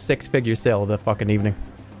first 6-figure sale of the fucking evening.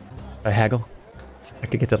 I haggle. I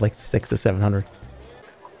could get to like 600 to 700.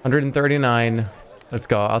 139. Let's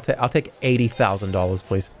go. I'll take $80,000,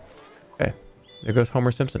 please. Okay. There goes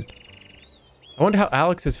Homer Simpson. I wonder how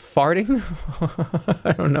Alex is farting.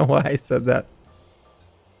 I don't know why I said that.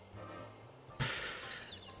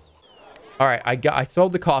 All right, I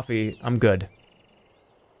sold the coffee. I'm good.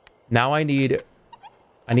 Now I need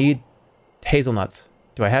hazelnuts.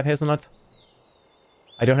 Do I have hazelnuts?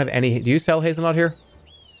 I don't have any. Do you sell hazelnut here?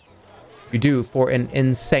 You do, for an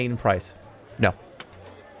insane price. No.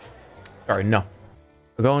 Sorry, no.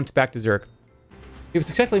 We're going back to Zurich. You've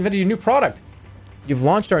successfully invented your new product. You've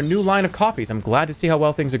launched our new line of coffees. I'm glad to see how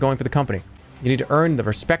well things are going for the company. You need to earn the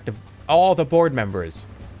respect of all the board members.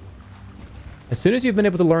 As soon as you've been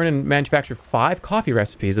able to learn and manufacture 5 coffee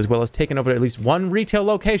recipes, as well as taken over at least 1 retail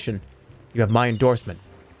location, you have my endorsement.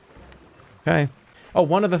 Okay. Oh,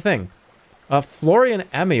 one other thing. Florian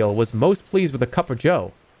Emil was most pleased with the Cup of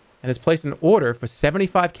Joe and has placed an order for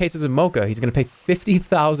 75 cases of mocha. He's going to pay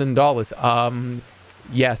 $50,000.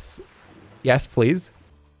 Yes. Yes, please.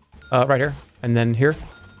 Right here. And then here.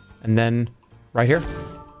 And then right here.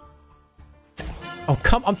 Oh,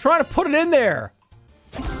 come. I'm trying to put it in there.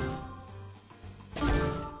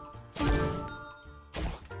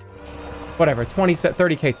 Whatever.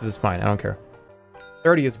 30 cases is fine. I don't care.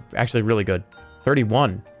 30 is actually really good.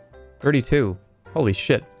 31. 32. Holy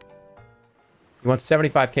shit. You want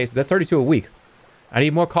 75 cases. That's 32 a week. I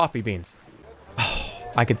need more coffee beans.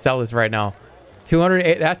 Oh, I could sell this right now.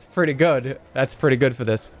 208. That's pretty good. That's pretty good for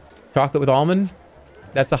this. Chocolate with almond.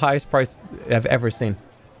 That's the highest price I've ever seen.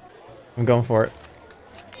 I'm going for it.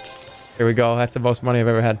 Here we go. That's the most money I've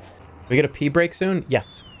ever had. We get a pee break soon?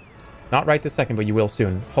 Yes. Not right this second, but you will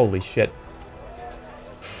soon. Holy shit.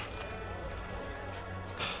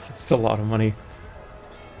 It's a lot of money.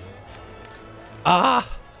 Ah!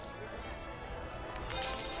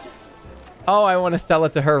 Oh, I want to sell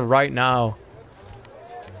it to her right now.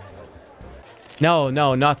 No,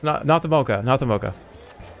 not the mocha. Not the mocha.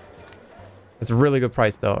 It's a really good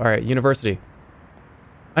price, though. All right, university.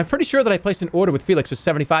 I'm pretty sure that I placed an order with Felix for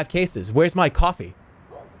 75 cases. Where's my coffee?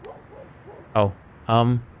 Oh,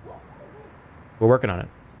 we're working on it.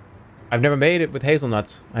 I've never made it with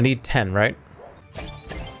hazelnuts. I need 10, right?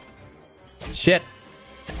 Shit.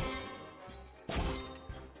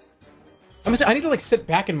 I need to, like, sit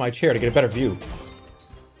back in my chair to get a better view.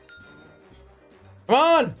 Come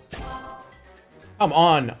on! Come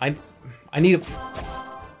on. I need a...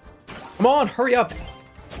 Come on, hurry up.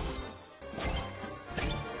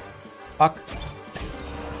 Fuck.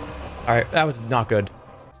 Alright, that was not good.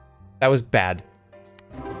 That was bad.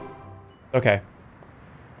 Okay.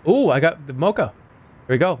 Ooh, I got the mocha.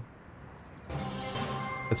 Here we go.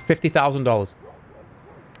 That's $50,000.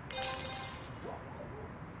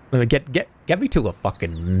 Get me to a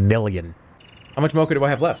fucking million. How much mocha do I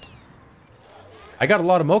have left? I got a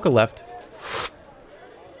lot of mocha left.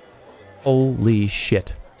 Holy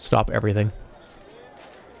shit. Stop everything.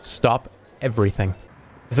 Stop everything.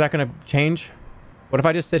 Is that gonna change? What if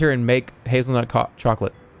I just sit here and make hazelnut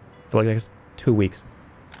chocolate for like the next 2 weeks?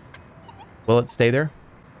 Will it stay there?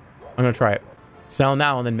 I'm gonna try it. Sell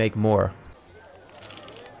now and then make more.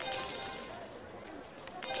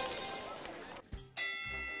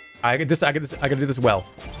 I gotta do this well.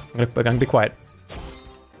 I'm gonna be quiet.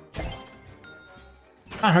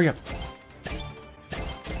 Ah, hurry up.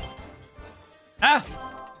 Ah!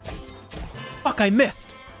 Fuck, I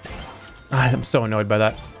missed. Ah, I'm so annoyed by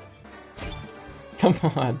that. Come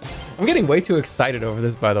on. I'm getting way too excited over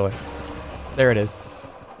this, by the way. There it is.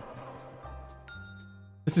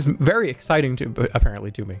 This is very exciting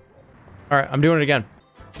apparently to me. All right, I'm doing it again.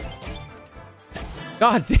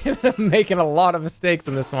 God damn it, I'm making a lot of mistakes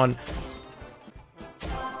in this one.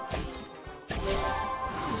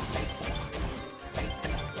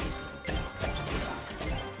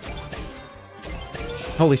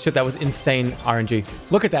 Holy shit, that was insane RNG.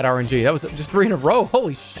 Look at that RNG. That was just 3 in a row.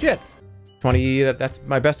 Holy shit. 20, that's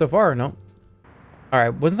my best so far. No. All right,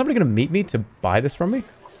 wasn't somebody going to meet me to buy this from me?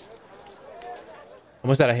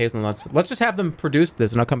 Almost out of hazelnuts. Let's just have them produce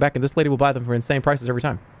this and I'll come back and this lady will buy them for insane prices every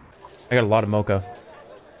time. I got a lot of mocha.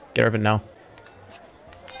 Let's get rid of it now.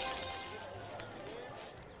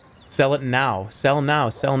 Sell it now. Sell now.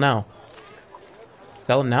 Sell now.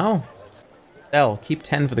 Sell it now? Sell. Keep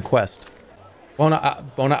 10 for the quest. Bona,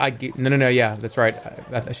 no, yeah, that's right.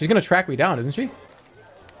 She's gonna track me down, isn't she?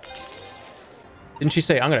 Didn't she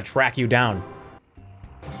say, I'm gonna track you down?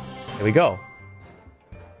 Here we go.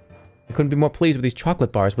 I couldn't be more pleased with these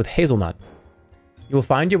chocolate bars with hazelnut. You will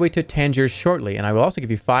find your way to Tangiers shortly, and I will also give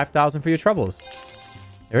you 5,000 for your troubles.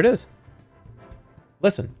 There it is.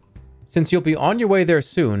 Listen, since you'll be on your way there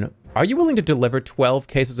soon, are you willing to deliver 12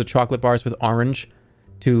 cases of chocolate bars with orange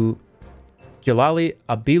to Jalali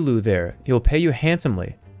Abilu there? He will pay you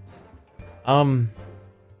handsomely.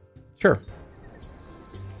 Sure.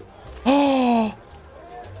 Oh!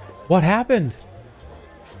 What happened?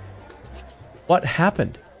 What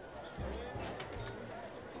happened?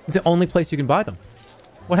 It's the only place you can buy them.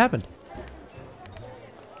 What happened?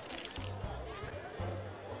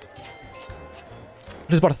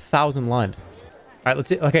 I just bought 1,000 limes. All right, let's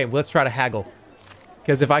see. Okay, let's try to haggle.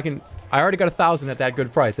 Because if I can... I already got 1,000 at that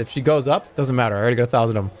good price. If she goes up, doesn't matter. I already got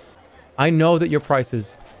 1,000 of them. I know that your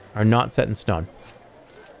prices are not set in stone.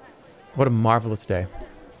 What a marvelous day.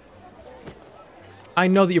 I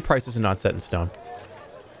know that your prices are not set in stone.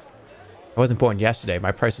 I wasn't born yesterday.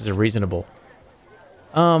 My prices are reasonable.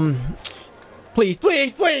 Please,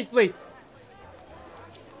 please, please, please.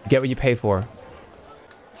 Get what you pay for.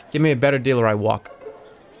 Give me a better deal or I walk.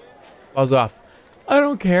 Buzz off. I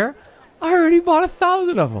don't care. I already bought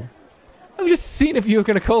 1,000 of them. I'm just seeing if you're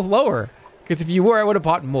going to go lower. Because if you were, I would have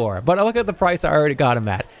bought more. But look at the price I already got them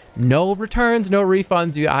at. No returns, no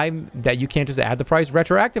refunds. That you can't just add the price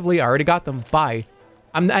retroactively. I already got them. Bye.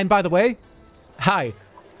 And by the way, hi.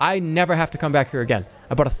 I never have to come back here again.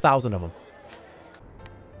 I bought 1,000 of them.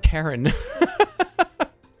 Karen.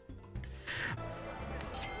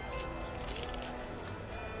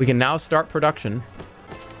 We can now start production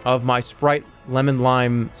of my Sprite lemon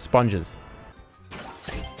lime sponges.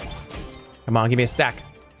 Come on, give me a stack.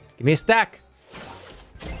 Give me a stack.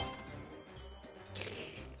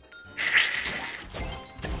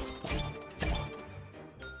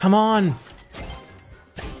 Come on.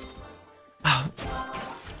 Oh.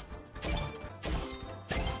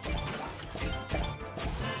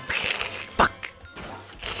 Fuck.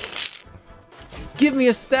 Give me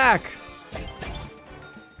a stack.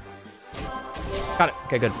 Got it.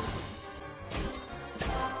 Okay, good.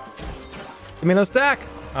 Give me another stack.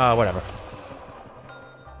 Whatever.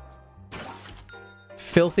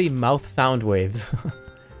 Filthy mouth sound waves.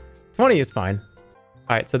 20 is fine.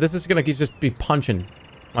 All right, so this is gonna just be punching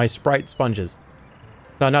my Sprite sponges.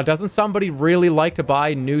 So now, doesn't somebody really like to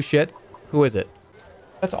buy new shit? Who is it?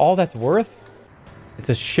 That's all that's worth? It's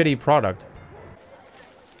a shitty product.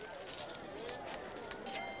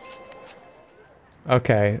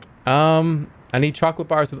 Okay. I need chocolate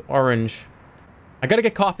bars with orange. I gotta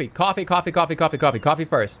get coffee. Coffee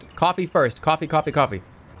first. Coffee first. Coffee.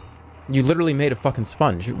 You literally made a fucking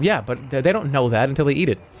sponge. Yeah, but they don't know that until they eat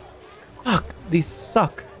it. Fuck, these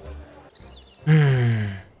suck.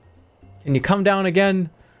 Can you come down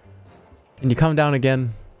again? Can you come down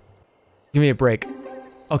again? Give me a break.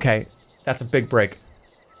 Okay, that's a big break.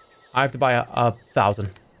 I have to buy 1,000.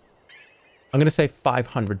 I'm gonna say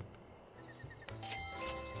 500.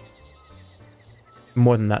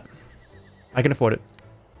 More than that. I can afford it.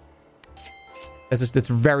 It's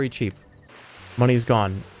very cheap. Money's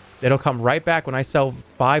gone. It'll come right back when I sell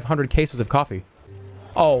 500 cases of coffee.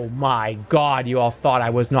 Oh my god, you all thought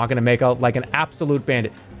I was not going to make out like an absolute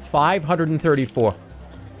bandit. 534.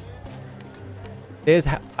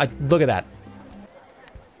 Look at that.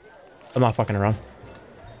 I'm not fucking around.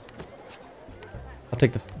 I'll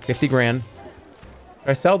take the 50 grand. Should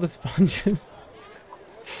I sell the sponges?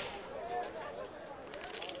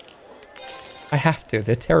 I have to.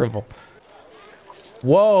 They're terrible.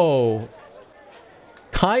 Whoa.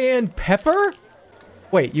 Cayenne pepper?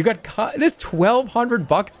 Wait, you got this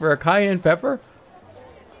 $1,200 for a cayenne pepper?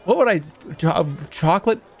 What would I...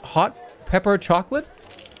 chocolate? Hot pepper chocolate?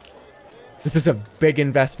 This is a big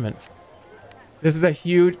investment. This is a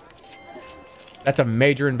huge... That's a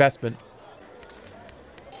major investment.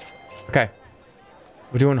 Okay.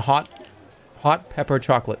 We're doing hot pepper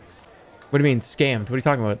chocolate. What do you mean, scammed? What are you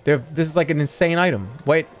talking about? This is like an insane item.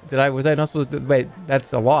 Wait, was I not supposed to... Wait,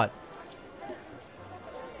 that's a lot.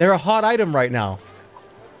 They're a hot item right now.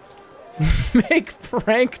 Make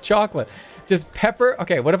prank chocolate. Just pepper.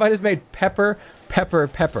 Okay, what if I just made pepper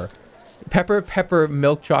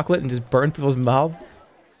milk chocolate and just burn people's mouths?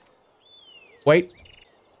 Wait.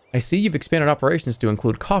 I see you've expanded operations to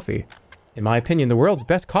include coffee. In my opinion, the world's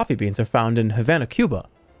best coffee beans are found in Havana, Cuba.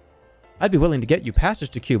 I'd be willing to get you passage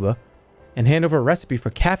to Cuba and hand over a recipe for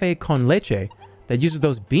cafe con leche that uses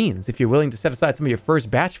those beans. If you're willing to set aside some of your first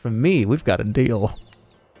batch for me, we've got a deal.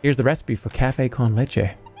 Here's the recipe for cafe con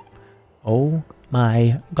leche. Oh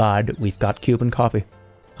my god, we've got Cuban coffee.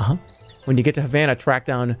 When you get to Havana, track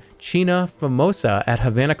down China Famosa at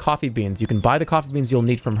Havana Coffee Beans. You can buy the coffee beans you'll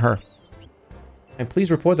need from her. And please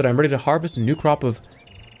report that I'm ready to harvest a new crop of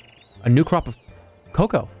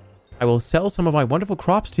cocoa. I will sell some of my wonderful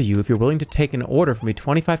crops to you if you're willing to take an order for me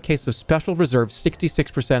 25 cases of special reserve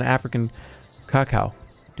 66% African cacao.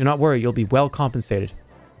 Do not worry, you'll be well compensated.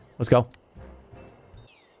 Let's go.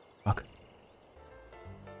 Fuck.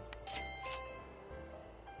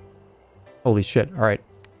 Holy shit. All right.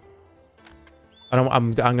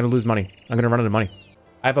 I'm going to lose money. I'm going to run out of money.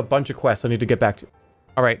 I have a bunch of quests I need to get back to.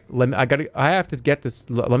 All right. I have to get this.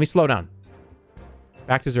 Let me slow down.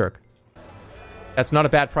 Back to Zurich. That's not a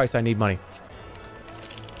bad price. I need money.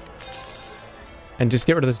 And just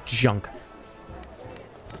get rid of this junk.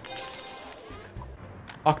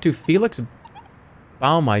 Talk to Felix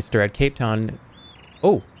Baumeister at Cape Town.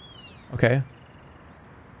 Oh. Okay.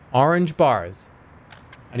 Orange bars.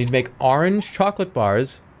 I need to make orange chocolate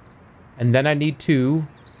bars. And then I need to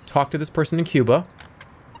talk to this person in Cuba.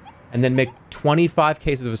 And then make 25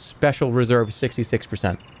 cases of a special reserve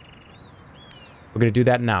 66%. We're going to do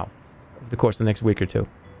that now. Over the course of the next week or two.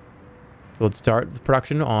 So let's start the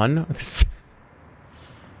production on...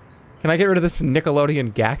 Can I get rid of this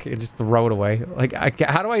Nickelodeon gack and just throw it away? Like,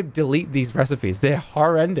 how do I delete these recipes? They're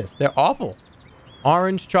horrendous. They're awful.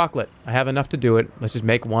 Orange chocolate. I have enough to do it. Let's just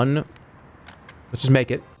make one. Let's just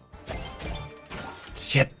make it.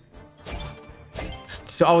 Shit.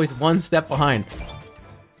 It's always one step behind.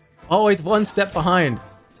 Always one step behind.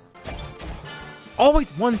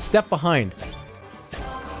 Always one step behind.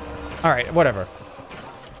 Alright, whatever.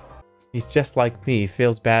 He's just like me.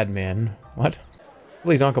 Feels bad, man. What?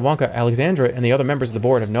 Please, Uncle Wonka, Alexandra, and the other members of the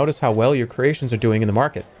board have noticed how well your creations are doing in the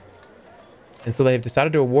market. And so they have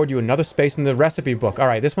decided to award you another space in the recipe book.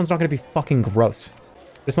 Alright, this one's not going to be fucking gross.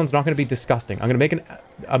 This one's not going to be disgusting. I'm going to make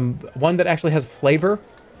one that actually has flavor.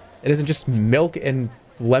 It isn't just milk and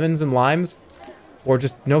lemons and limes. Or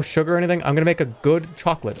just no sugar or anything. I'm going to make a good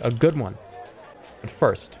chocolate. A good one. But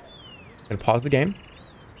first, I'm going to pause the game.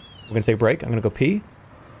 We're going to take a break. I'm going to go pee.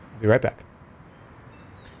 I'll be right back.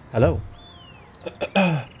 Hello.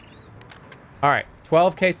 Alright.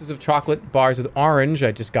 12 cases of chocolate bars with orange.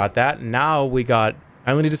 I just got that. Now we got...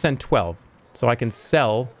 I only need to send 12. So I can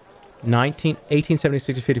sell 19, 18, 17,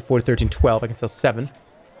 16, 15, 14, 13, 12. I can sell 7.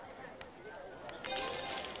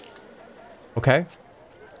 Okay.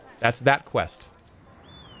 That's that quest.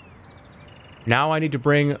 Now I need to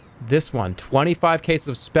bring this one. 25 cases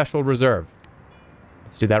of special reserve.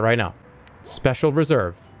 Let's do that right now. Special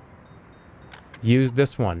reserve. Use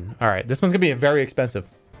this one. Alright, this one's gonna be very expensive.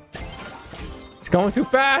 It's going too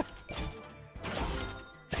fast!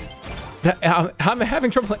 I'm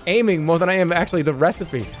having trouble aiming more than I am actually the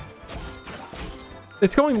recipe.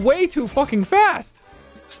 It's going way too fucking fast!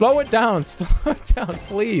 Slow it down. Slow it down,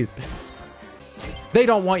 please. They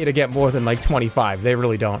don't want you to get more than like 25. They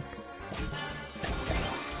really don't.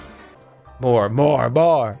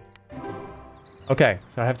 More. Okay,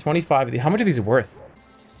 so I have 25 of these. How much are these worth?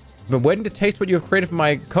 I've been waiting to taste what you have created for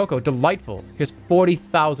my cocoa. Delightful. Here's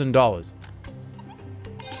 $40,000.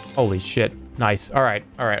 Holy shit. Nice. Alright.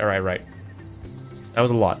 That was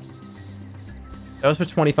a lot. That was for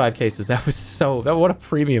 25 cases. That was so... what a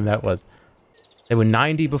premium that was. They were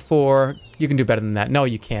 90 before. You can do better than that. No,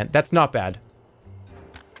 you can't. That's not bad.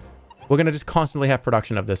 We're gonna just constantly have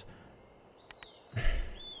production of this.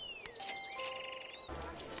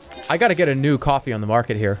 I gotta get a new coffee on the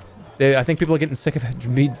market here. I think people are getting sick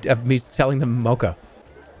of me selling them mocha.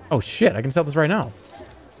 Oh shit, I can sell this right now.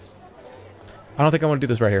 I don't think I want to do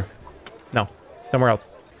this right here. No, somewhere else.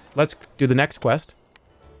 Let's do the next quest.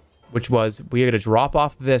 Which was, we gotta drop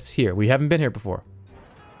off this here. We haven't been here before.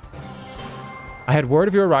 I had word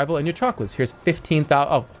of your arrival and your chocolates. Here's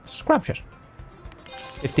 15,000. Oh, scrap shit.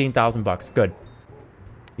 15,000 bucks. Good.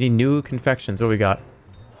 You need new confections. What do we got?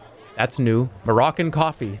 That's new. Moroccan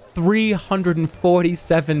coffee.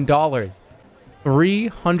 $347.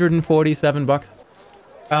 347 bucks.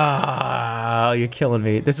 Ah, you're killing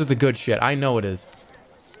me. This is the good shit. I know it is.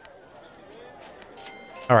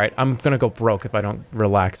 Alright, I'm gonna go broke if I don't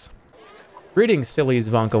relax. Greetings, sillies,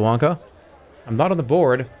 Wonka Wonka. I'm not on the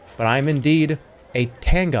board, but I'm indeed a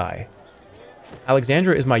Tangai.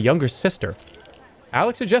 Alexandra is my younger sister.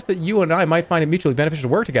 Alex suggests that you and I might find it mutually beneficial to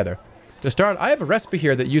work together. To start, I have a recipe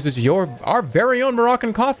here that uses our very own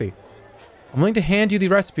Moroccan coffee. I'm willing to hand you the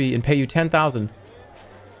recipe and pay you 10,000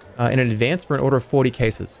 in advance for an order of 40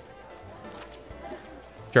 cases.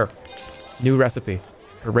 Sure. New recipe.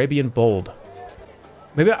 Arabian Bold.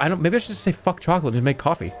 Maybe I should just say fuck chocolate and make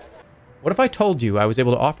coffee. What if I told you I was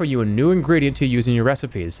able to offer you a new ingredient to use in your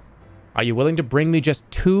recipes? Are you willing to bring me just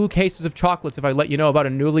 2 cases of chocolates if I let you know about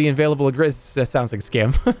a newly available ingredient? That sounds like a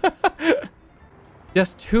scam.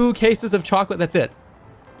 Just 2 cases of chocolate, that's it.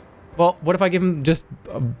 Well, what if I give him just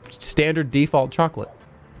a standard default chocolate?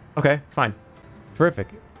 Okay, fine. Terrific.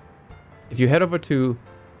 If you head over to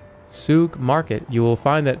Souk Market, you will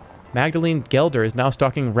find that Magdalene Gelder is now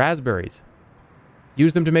stocking raspberries.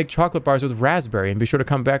 Use them to make chocolate bars with raspberry, and be sure to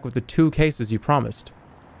come back with the 2 cases you promised.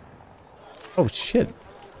 Oh, shit.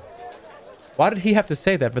 Why did he have to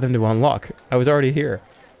say that for them to unlock? I was already here.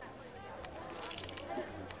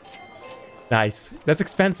 Nice. That's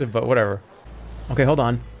expensive, but whatever. Okay, hold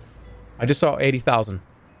on. I just saw 80,000.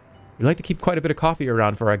 We'd like to keep quite a bit of coffee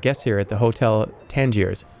around for our guests here at the Hotel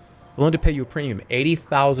Tangiers. We're willing to pay you a premium,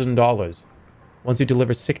 $80,000. Once you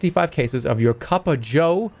deliver 65 cases of your Cup of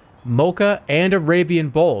Joe, Mocha, and Arabian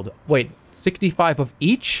Bold. Wait, 65 of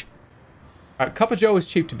each? Cup of Joe is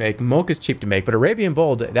cheap to make, Mocha is cheap to make, but Arabian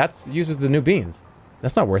Bold, that uses the new beans.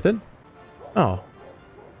 That's not worth it. Oh.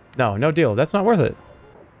 No deal. That's not worth it.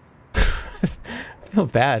 I feel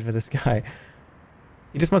bad for this guy.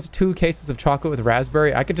 He just wants 2 cases of chocolate with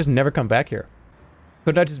raspberry. I could just never come back here.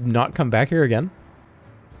 Could I just not come back here again?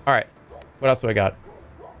 All right. What else do I got?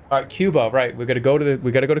 All right, Cuba. Right, we gotta go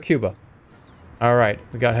to Cuba. All right,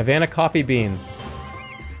 we got Havana coffee beans.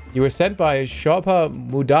 You were sent by Shobha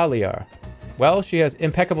Mudaliar. Well, she has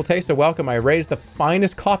impeccable taste, so welcome. I raised the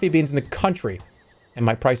finest coffee beans in the country, and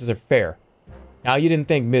my prices are fair. Now, you didn't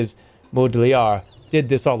think Ms. Baudelaire did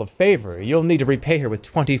this all a favor. You'll need to repay her with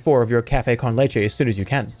 24 of your café con leche as soon as you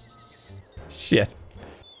can. Shit.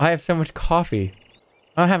 I have so much coffee.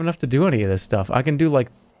 I don't have enough to do any of this stuff. I can do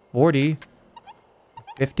like 40,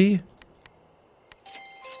 50.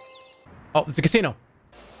 Oh, it's a casino.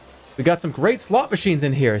 We got some great slot machines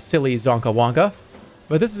in here, silly Zonka Wonka.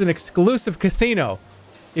 But this is an exclusive casino.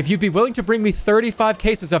 If you'd be willing to bring me 35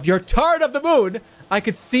 cases of your Tart of the Moon, I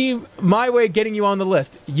could see my way getting you on the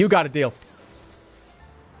list. You got a deal.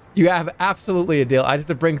 You have absolutely a deal. I just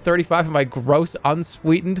have to bring 35 of my gross,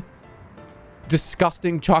 unsweetened,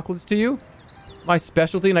 disgusting chocolates to you. My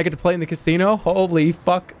specialty, and I get to play in the casino. Holy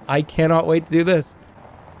fuck. I cannot wait to do this.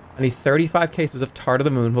 I need 35 cases of Tart of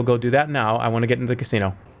the Moon. We'll go do that now. I want to get into the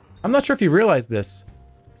casino. I'm not sure if you realize this,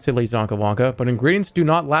 silly Zonka Wonka, but ingredients do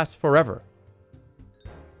not last forever.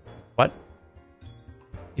 What?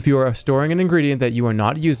 If you are storing an ingredient that you are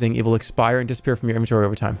not using, it will expire and disappear from your inventory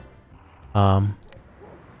over time. How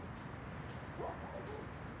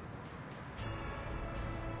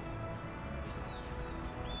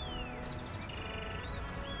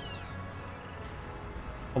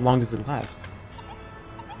long does it last?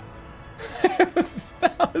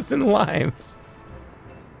 1,000 limes.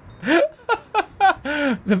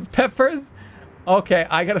 The peppers? Okay,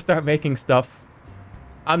 I gotta start making stuff.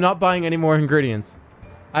 I'm not buying any more ingredients.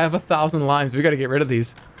 I have 1,000 limes. We gotta get rid of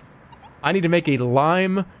these. I need to make a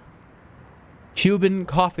lime Cuban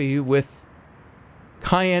coffee with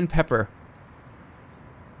cayenne pepper.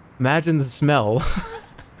 Imagine the smell.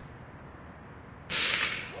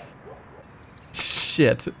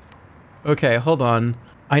 Shit. Okay, hold on.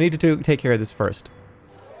 I need to take care of this first.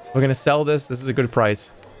 We're gonna sell this. This is a good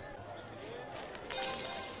price.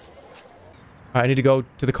 I need to go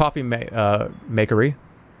to the coffee makery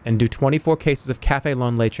and do 24 cases of Café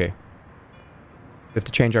Lon Leche. We have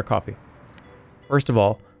to change our coffee. First of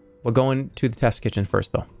all, we're going to the test kitchen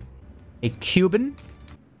first, though. A Cuban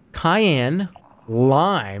cayenne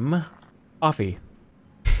lime coffee.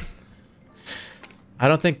 I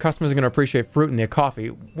don't think customers are going to appreciate fruit in their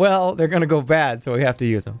coffee. Well, they're going to go bad, so we have to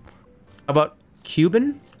use them. How about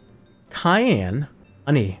Cuban cayenne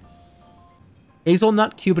honey?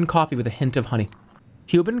 Hazelnut Cuban coffee with a hint of honey.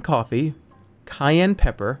 Cuban coffee, cayenne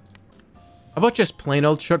pepper. How about just plain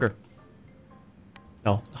old sugar?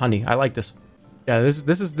 No, honey. I like this. Yeah, I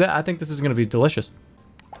think this is gonna be delicious.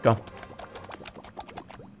 Go.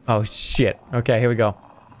 Oh shit. Okay, here we go.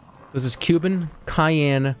 This is Cuban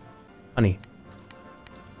cayenne honey.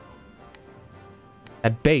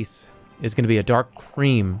 At base is gonna be a dark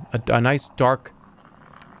cream, a nice dark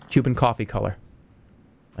Cuban coffee color,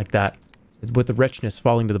 like that. With the richness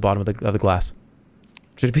falling to the bottom of the glass.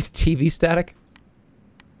 Should it be TV static?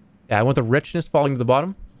 Yeah, I want the richness falling to the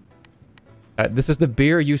bottom. This is the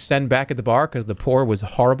beer you send back at the bar because the pour was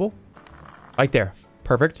horrible. Right there.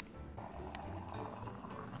 Perfect.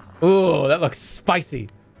 Ooh, that looks spicy.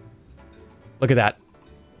 Look at that.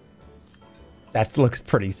 That looks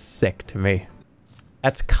pretty sick to me.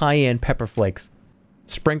 That's cayenne pepper flakes.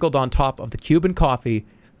 Sprinkled on top of the Cuban coffee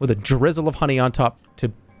with a drizzle of honey on top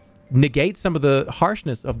to negate some of the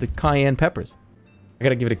harshness of the cayenne peppers. I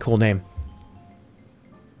gotta give it a cool name.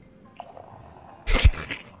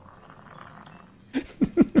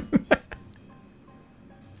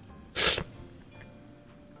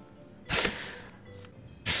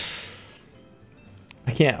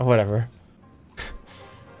 I can't, whatever.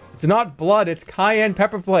 It's not blood, it's cayenne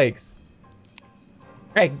pepper flakes.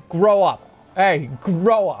 Hey, grow up. Hey,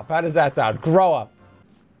 grow up. How does that sound? Grow up.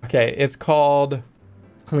 Okay, it's called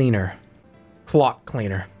cleaner. Clock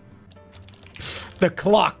cleaner. The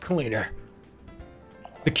clock cleaner.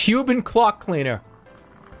 The Cuban clock cleaner.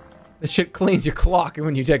 This shit cleans your clock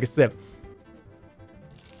when you take a sip.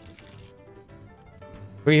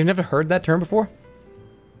 Wait, you've never heard that term before?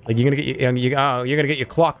 Like you're gonna get you're gonna get your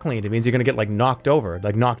clock cleaned. It means you're gonna get like knocked over,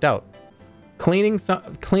 like knocked out. Cleaning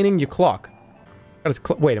your clock.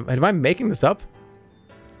 Wait, am I making this up?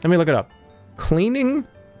 Let me look it up. Cleaning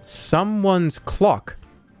someone's clock.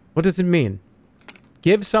 What does it mean?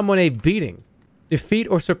 Give someone a beating. Defeat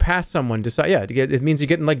or surpass someone. Yeah, it means you're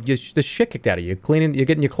getting like the shit kicked out of you. You're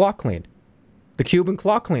getting your clock cleaned. The Cuban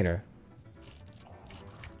clock cleaner.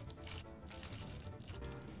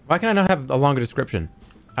 Why can I not have a longer description?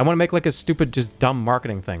 I want to make like a stupid, just dumb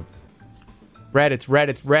marketing thing. Red, it's red,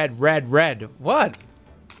 it's red, red, red. What?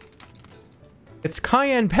 It's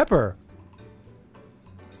cayenne pepper.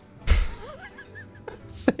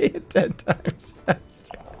 Say it 10 times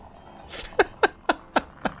faster.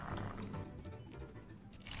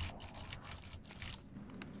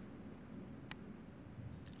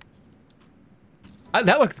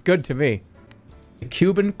 That looks good to me. A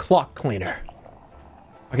Cuban clock cleaner.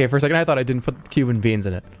 Okay, for a second I thought I didn't put Cuban beans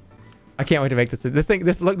in it. I can't wait to make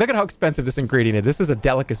this. Look at how expensive this ingredient is. This is a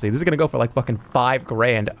delicacy. This is gonna go for like fucking $5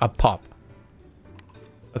 grand a pop.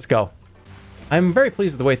 Let's go. I'm very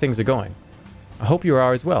pleased with the way things are going. I hope you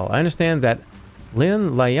are as well. I understand that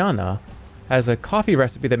Lynn Layana has a coffee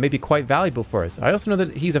recipe that may be quite valuable for us. I also know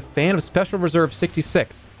that he's a fan of Special Reserve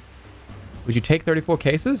 66. Would you take 34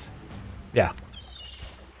 cases? Yeah.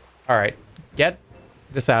 All right. Get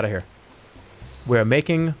this out of here. We're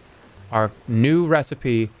making our new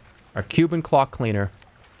recipe, our Cuban clock cleaner.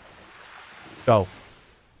 Go.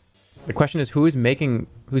 The question is, who's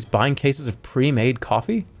buying cases of pre-made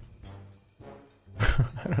coffee? I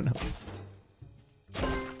don't know.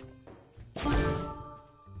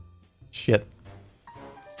 Shit.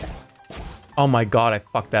 Oh my god, I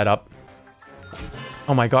fucked that up.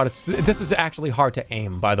 Oh my god, this is actually hard to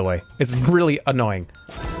aim, by the way. It's really annoying.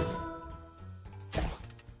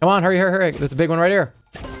 Come on, hurry, hurry, hurry. There's a big one right here.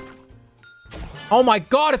 Oh my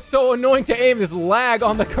god, it's so annoying to aim. This lag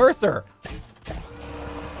on the cursor.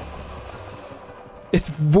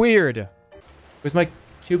 It's weird. Where's my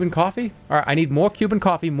Cuban coffee? All right, I need more Cuban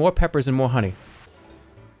coffee, more peppers, and more honey.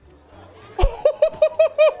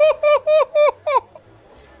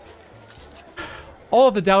 All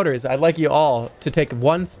of the doubters, I'd like you all to take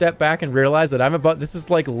one step back and realize that this is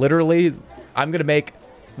like literally, I'm gonna make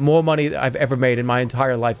more money than I've ever made in my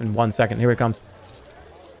entire life in 1 second. Here it comes.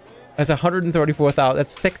 That's 134,000.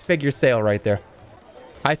 That's 6-figure sale right there.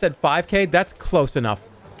 I said 5K. That's close enough.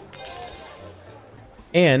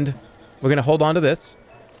 And we're gonna hold on to this.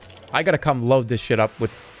 I gotta come load this shit up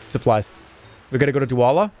with supplies. We're gonna go to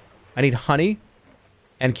Douala. I need honey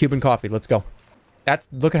and Cuban coffee. Let's go.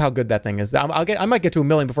 Look at how good that thing is. I might get to 1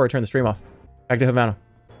 million before I turn the stream off. Back to Havana.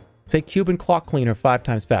 Say Cuban clock cleaner 5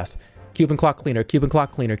 times fast. Cuban clock cleaner, Cuban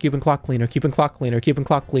clock cleaner, Cuban clock cleaner, Cuban clock cleaner, Cuban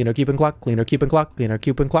clock cleaner, Cuban clock cleaner, Cuban clock cleaner,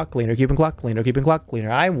 Cuban clock cleaner, Cuban clock cleaner, Cuban clock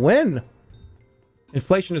cleaner. I win.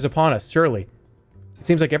 Inflation is upon us, surely. It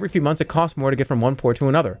seems like every few months it costs more to get from one port to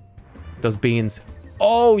another. Those beans.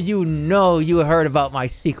 Oh, you know you heard about my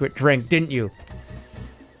secret drink, didn't you?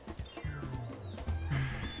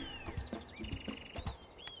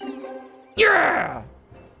 Yeah!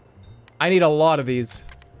 I need a lot of these.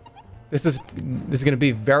 This is going to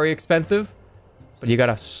be very expensive, but you got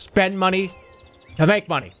to spend money to make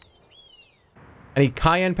money. I need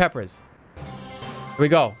cayenne peppers. Here we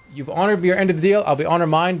go. You've honored your end of the deal. I'll be honor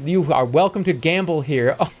mine. You are welcome to gamble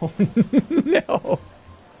here. Oh, no.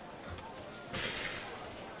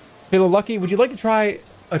 Hello, Lucky. Would you like to try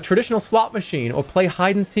a traditional slot machine or play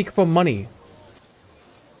hide and seek for money?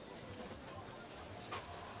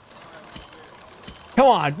 Come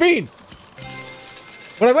on, Bean!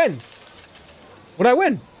 What'd I win? What'd I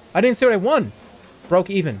win? I didn't see what I won. Broke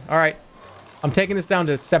even. All right. I'm taking this down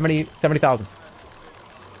to 70,000.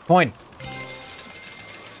 Coin.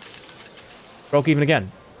 Broke even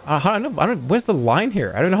again. I don't, where's the line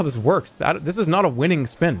here? I don't know how this works. This is not a winning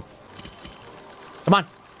spin. Come on.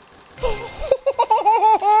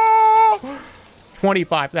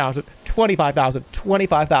 25,000. 25,000.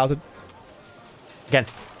 25,000. Again.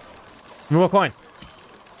 More coins.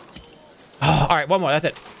 Oh, all right, one more. That's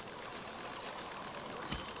it.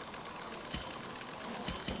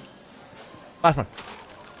 Last one.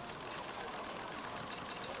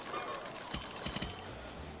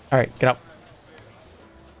 All right, get out.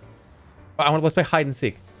 Let's play hide and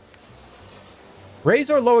seek. Raise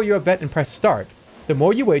or lower your bet and press start. The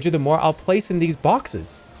more you wager, the more I'll place in these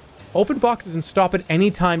boxes. Open boxes and stop at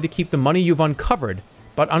any time to keep the money you've uncovered,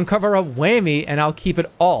 but uncover a whammy and I'll keep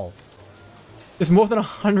it all. There's more than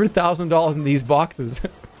 $100,000 in these boxes.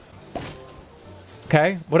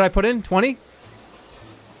 Okay, what did I put in? 20?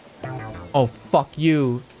 Oh, fuck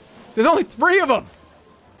you. There's only 3 of them!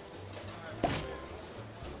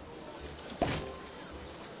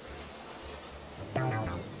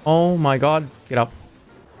 Oh my god. Get up.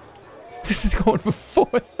 This is going for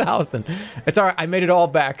 4,000. It's alright, I made it all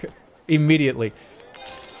back immediately.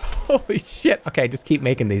 Holy shit. Okay, just keep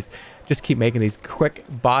making these. Just keep making these. Quick,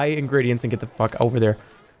 buy ingredients and get the fuck over there.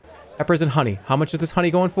 Peppers and honey. How much is this honey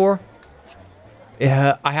going for?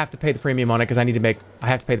 Yeah, I have to pay the premium on it because I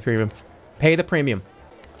have to pay the premium. Pay the premium.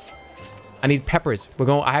 I need peppers.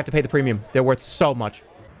 I have to pay the premium. They're worth so much.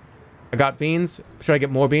 I got beans. Should I get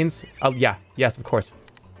more beans? Oh, yeah. Yes, of course.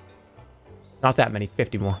 Not that many.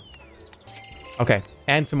 50 more. Okay.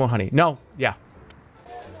 And some more honey. No. Yeah.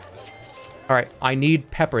 All right. I need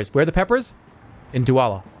peppers. Where are the peppers? In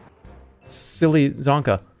Douala. Silly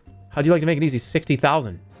Zonka. How'd you like to make it easy?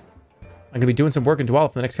 60,000. I'm going to be doing some work in Douala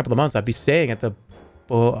for the next couple of months. I'd be staying at the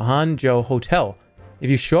Bohanjo Hotel. If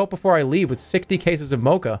you show up before I leave with 60 cases of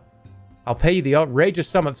mocha, I'll pay you the outrageous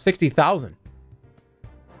sum of 60,000.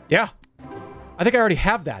 Yeah. I think I already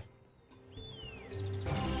have that.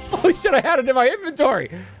 Holy shit, I had it in my inventory.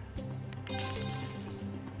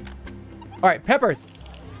 All right, peppers.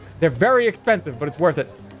 They're very expensive, but it's worth it.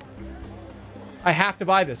 I have to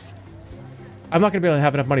buy this. I'm not going to be able to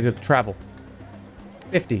have enough money to travel.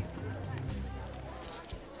 50.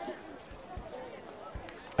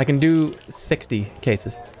 I can do 60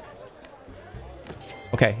 cases.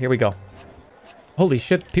 Okay, here we go. Holy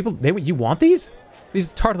shit, people, you want these?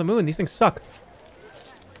 These Tart of the Moon, these things suck.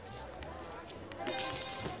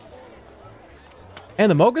 And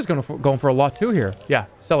the mocha's going for a lot too here. Yeah,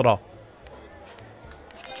 sell it all.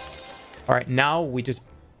 All right, now we just...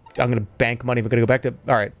 I'm going to bank money. We're going to go back to...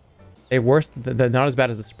 All right. They're worse. They're not as bad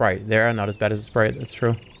as the Sprite. They're not as bad as the Sprite. That's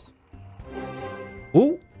true.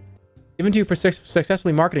 Ooh. Given to you for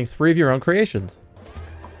successfully marketing 3 of your own creations.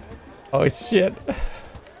 Oh, shit.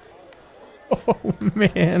 Oh,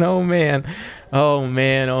 man. Oh, man. Oh,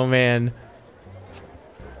 man. Oh, man.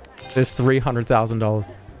 This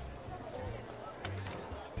 $300,000.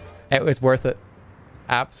 It was worth it.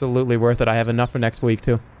 Absolutely worth it. I have enough for next week,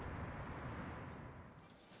 too.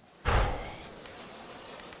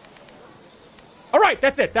 All right,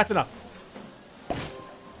 that's it. That's enough.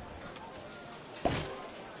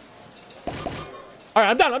 All right,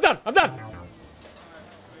 I'm done. I'm done. I'm done.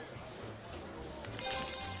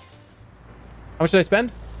 How much did I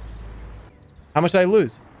spend? How much did I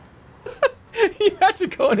lose? You imagine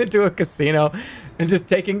going into a casino and just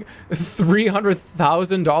taking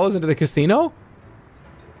 $300,000 into the casino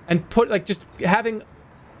and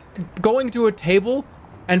going to a table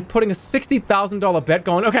and putting a $60,000 bet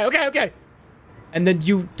going, okay. And then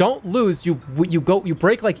you don't lose, you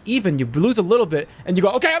break like even, you lose a little bit, and you go,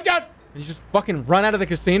 okay, I'm done! And you just fucking run out of the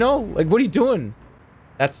casino? Like, what are you doing?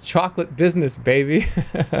 That's chocolate business, baby.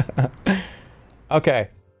 Okay,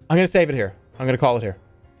 I'm gonna save it here. I'm gonna call it here.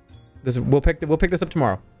 We'll pick this up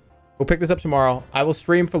tomorrow. We'll pick this up tomorrow. I will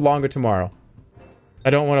stream for longer tomorrow. I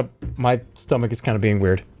don't want to... My stomach is kind of being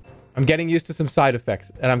weird. I'm getting used to some side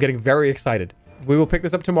effects, and I'm getting very excited. We will pick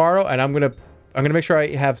this up tomorrow, and I'm gonna make sure I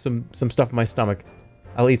have some stuff in my stomach.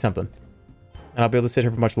 I'll eat something. And I'll be able to sit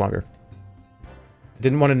here for much longer.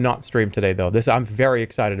 Didn't want to not stream today, though. I'm very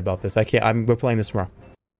excited about this. We're playing this tomorrow.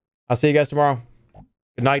 I'll see you guys tomorrow.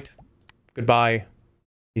 Good night. Goodbye.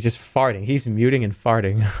 He's just farting. He's muting and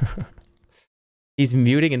farting. He's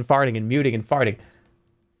muting and farting and muting and farting.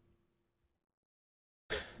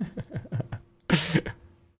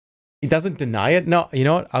 He doesn't deny it? No, you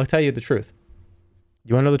know what? I'll tell you the truth.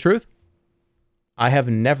 You want to know the truth? I have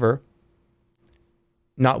never,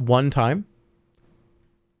 not one time,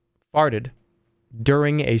 farted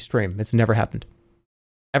during a stream. It's never happened.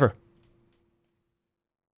 Ever.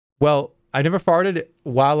 Well, I never farted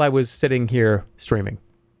while I was sitting here streaming.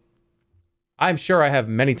 I'm sure I have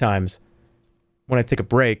many times when I take a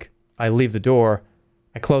break, I leave the door,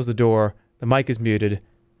 I close the door, the mic is muted,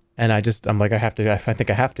 and I'm like, I think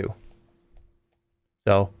I have to.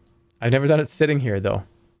 So, I've never done it sitting here, though.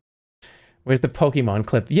 Where's the Pokemon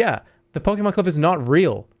clip? Yeah, the Pokemon clip is not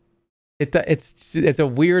real. It's a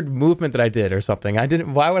weird movement that I did or something.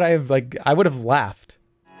 Why would I have, I would have laughed.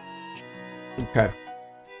 Okay.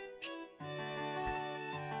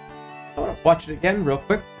 I want to watch it again real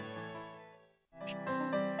quick.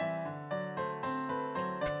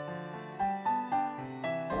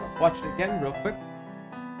 Watch it again real quick.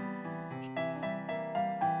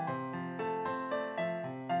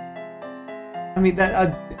 I mean,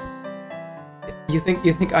 you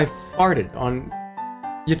think I farted on...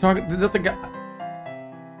 You're talking... That's like...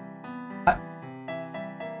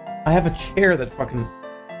 I have a chair that fucking...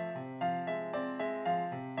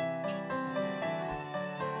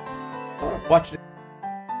 Watch it.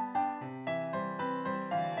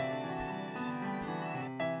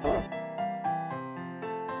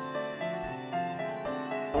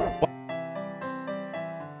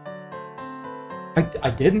 I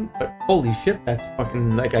didn't, but holy shit, that's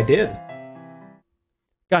fucking, I did.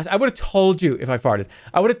 Guys, I would have told you if I farted.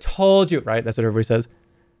 I would have told you, right? That's what everybody says.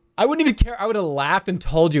 I wouldn't even care. I would have laughed and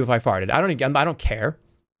told you if I farted. I don't care.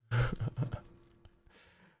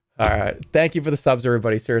 All right. Thank you for the subs,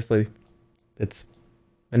 everybody. Seriously. It's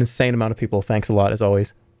an insane amount of people. Thanks a lot, as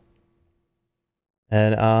always.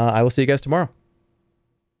 And I will see you guys tomorrow.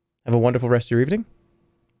 Have a wonderful rest of your evening.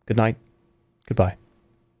 Good night. Goodbye.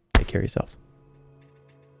 Take care of yourselves.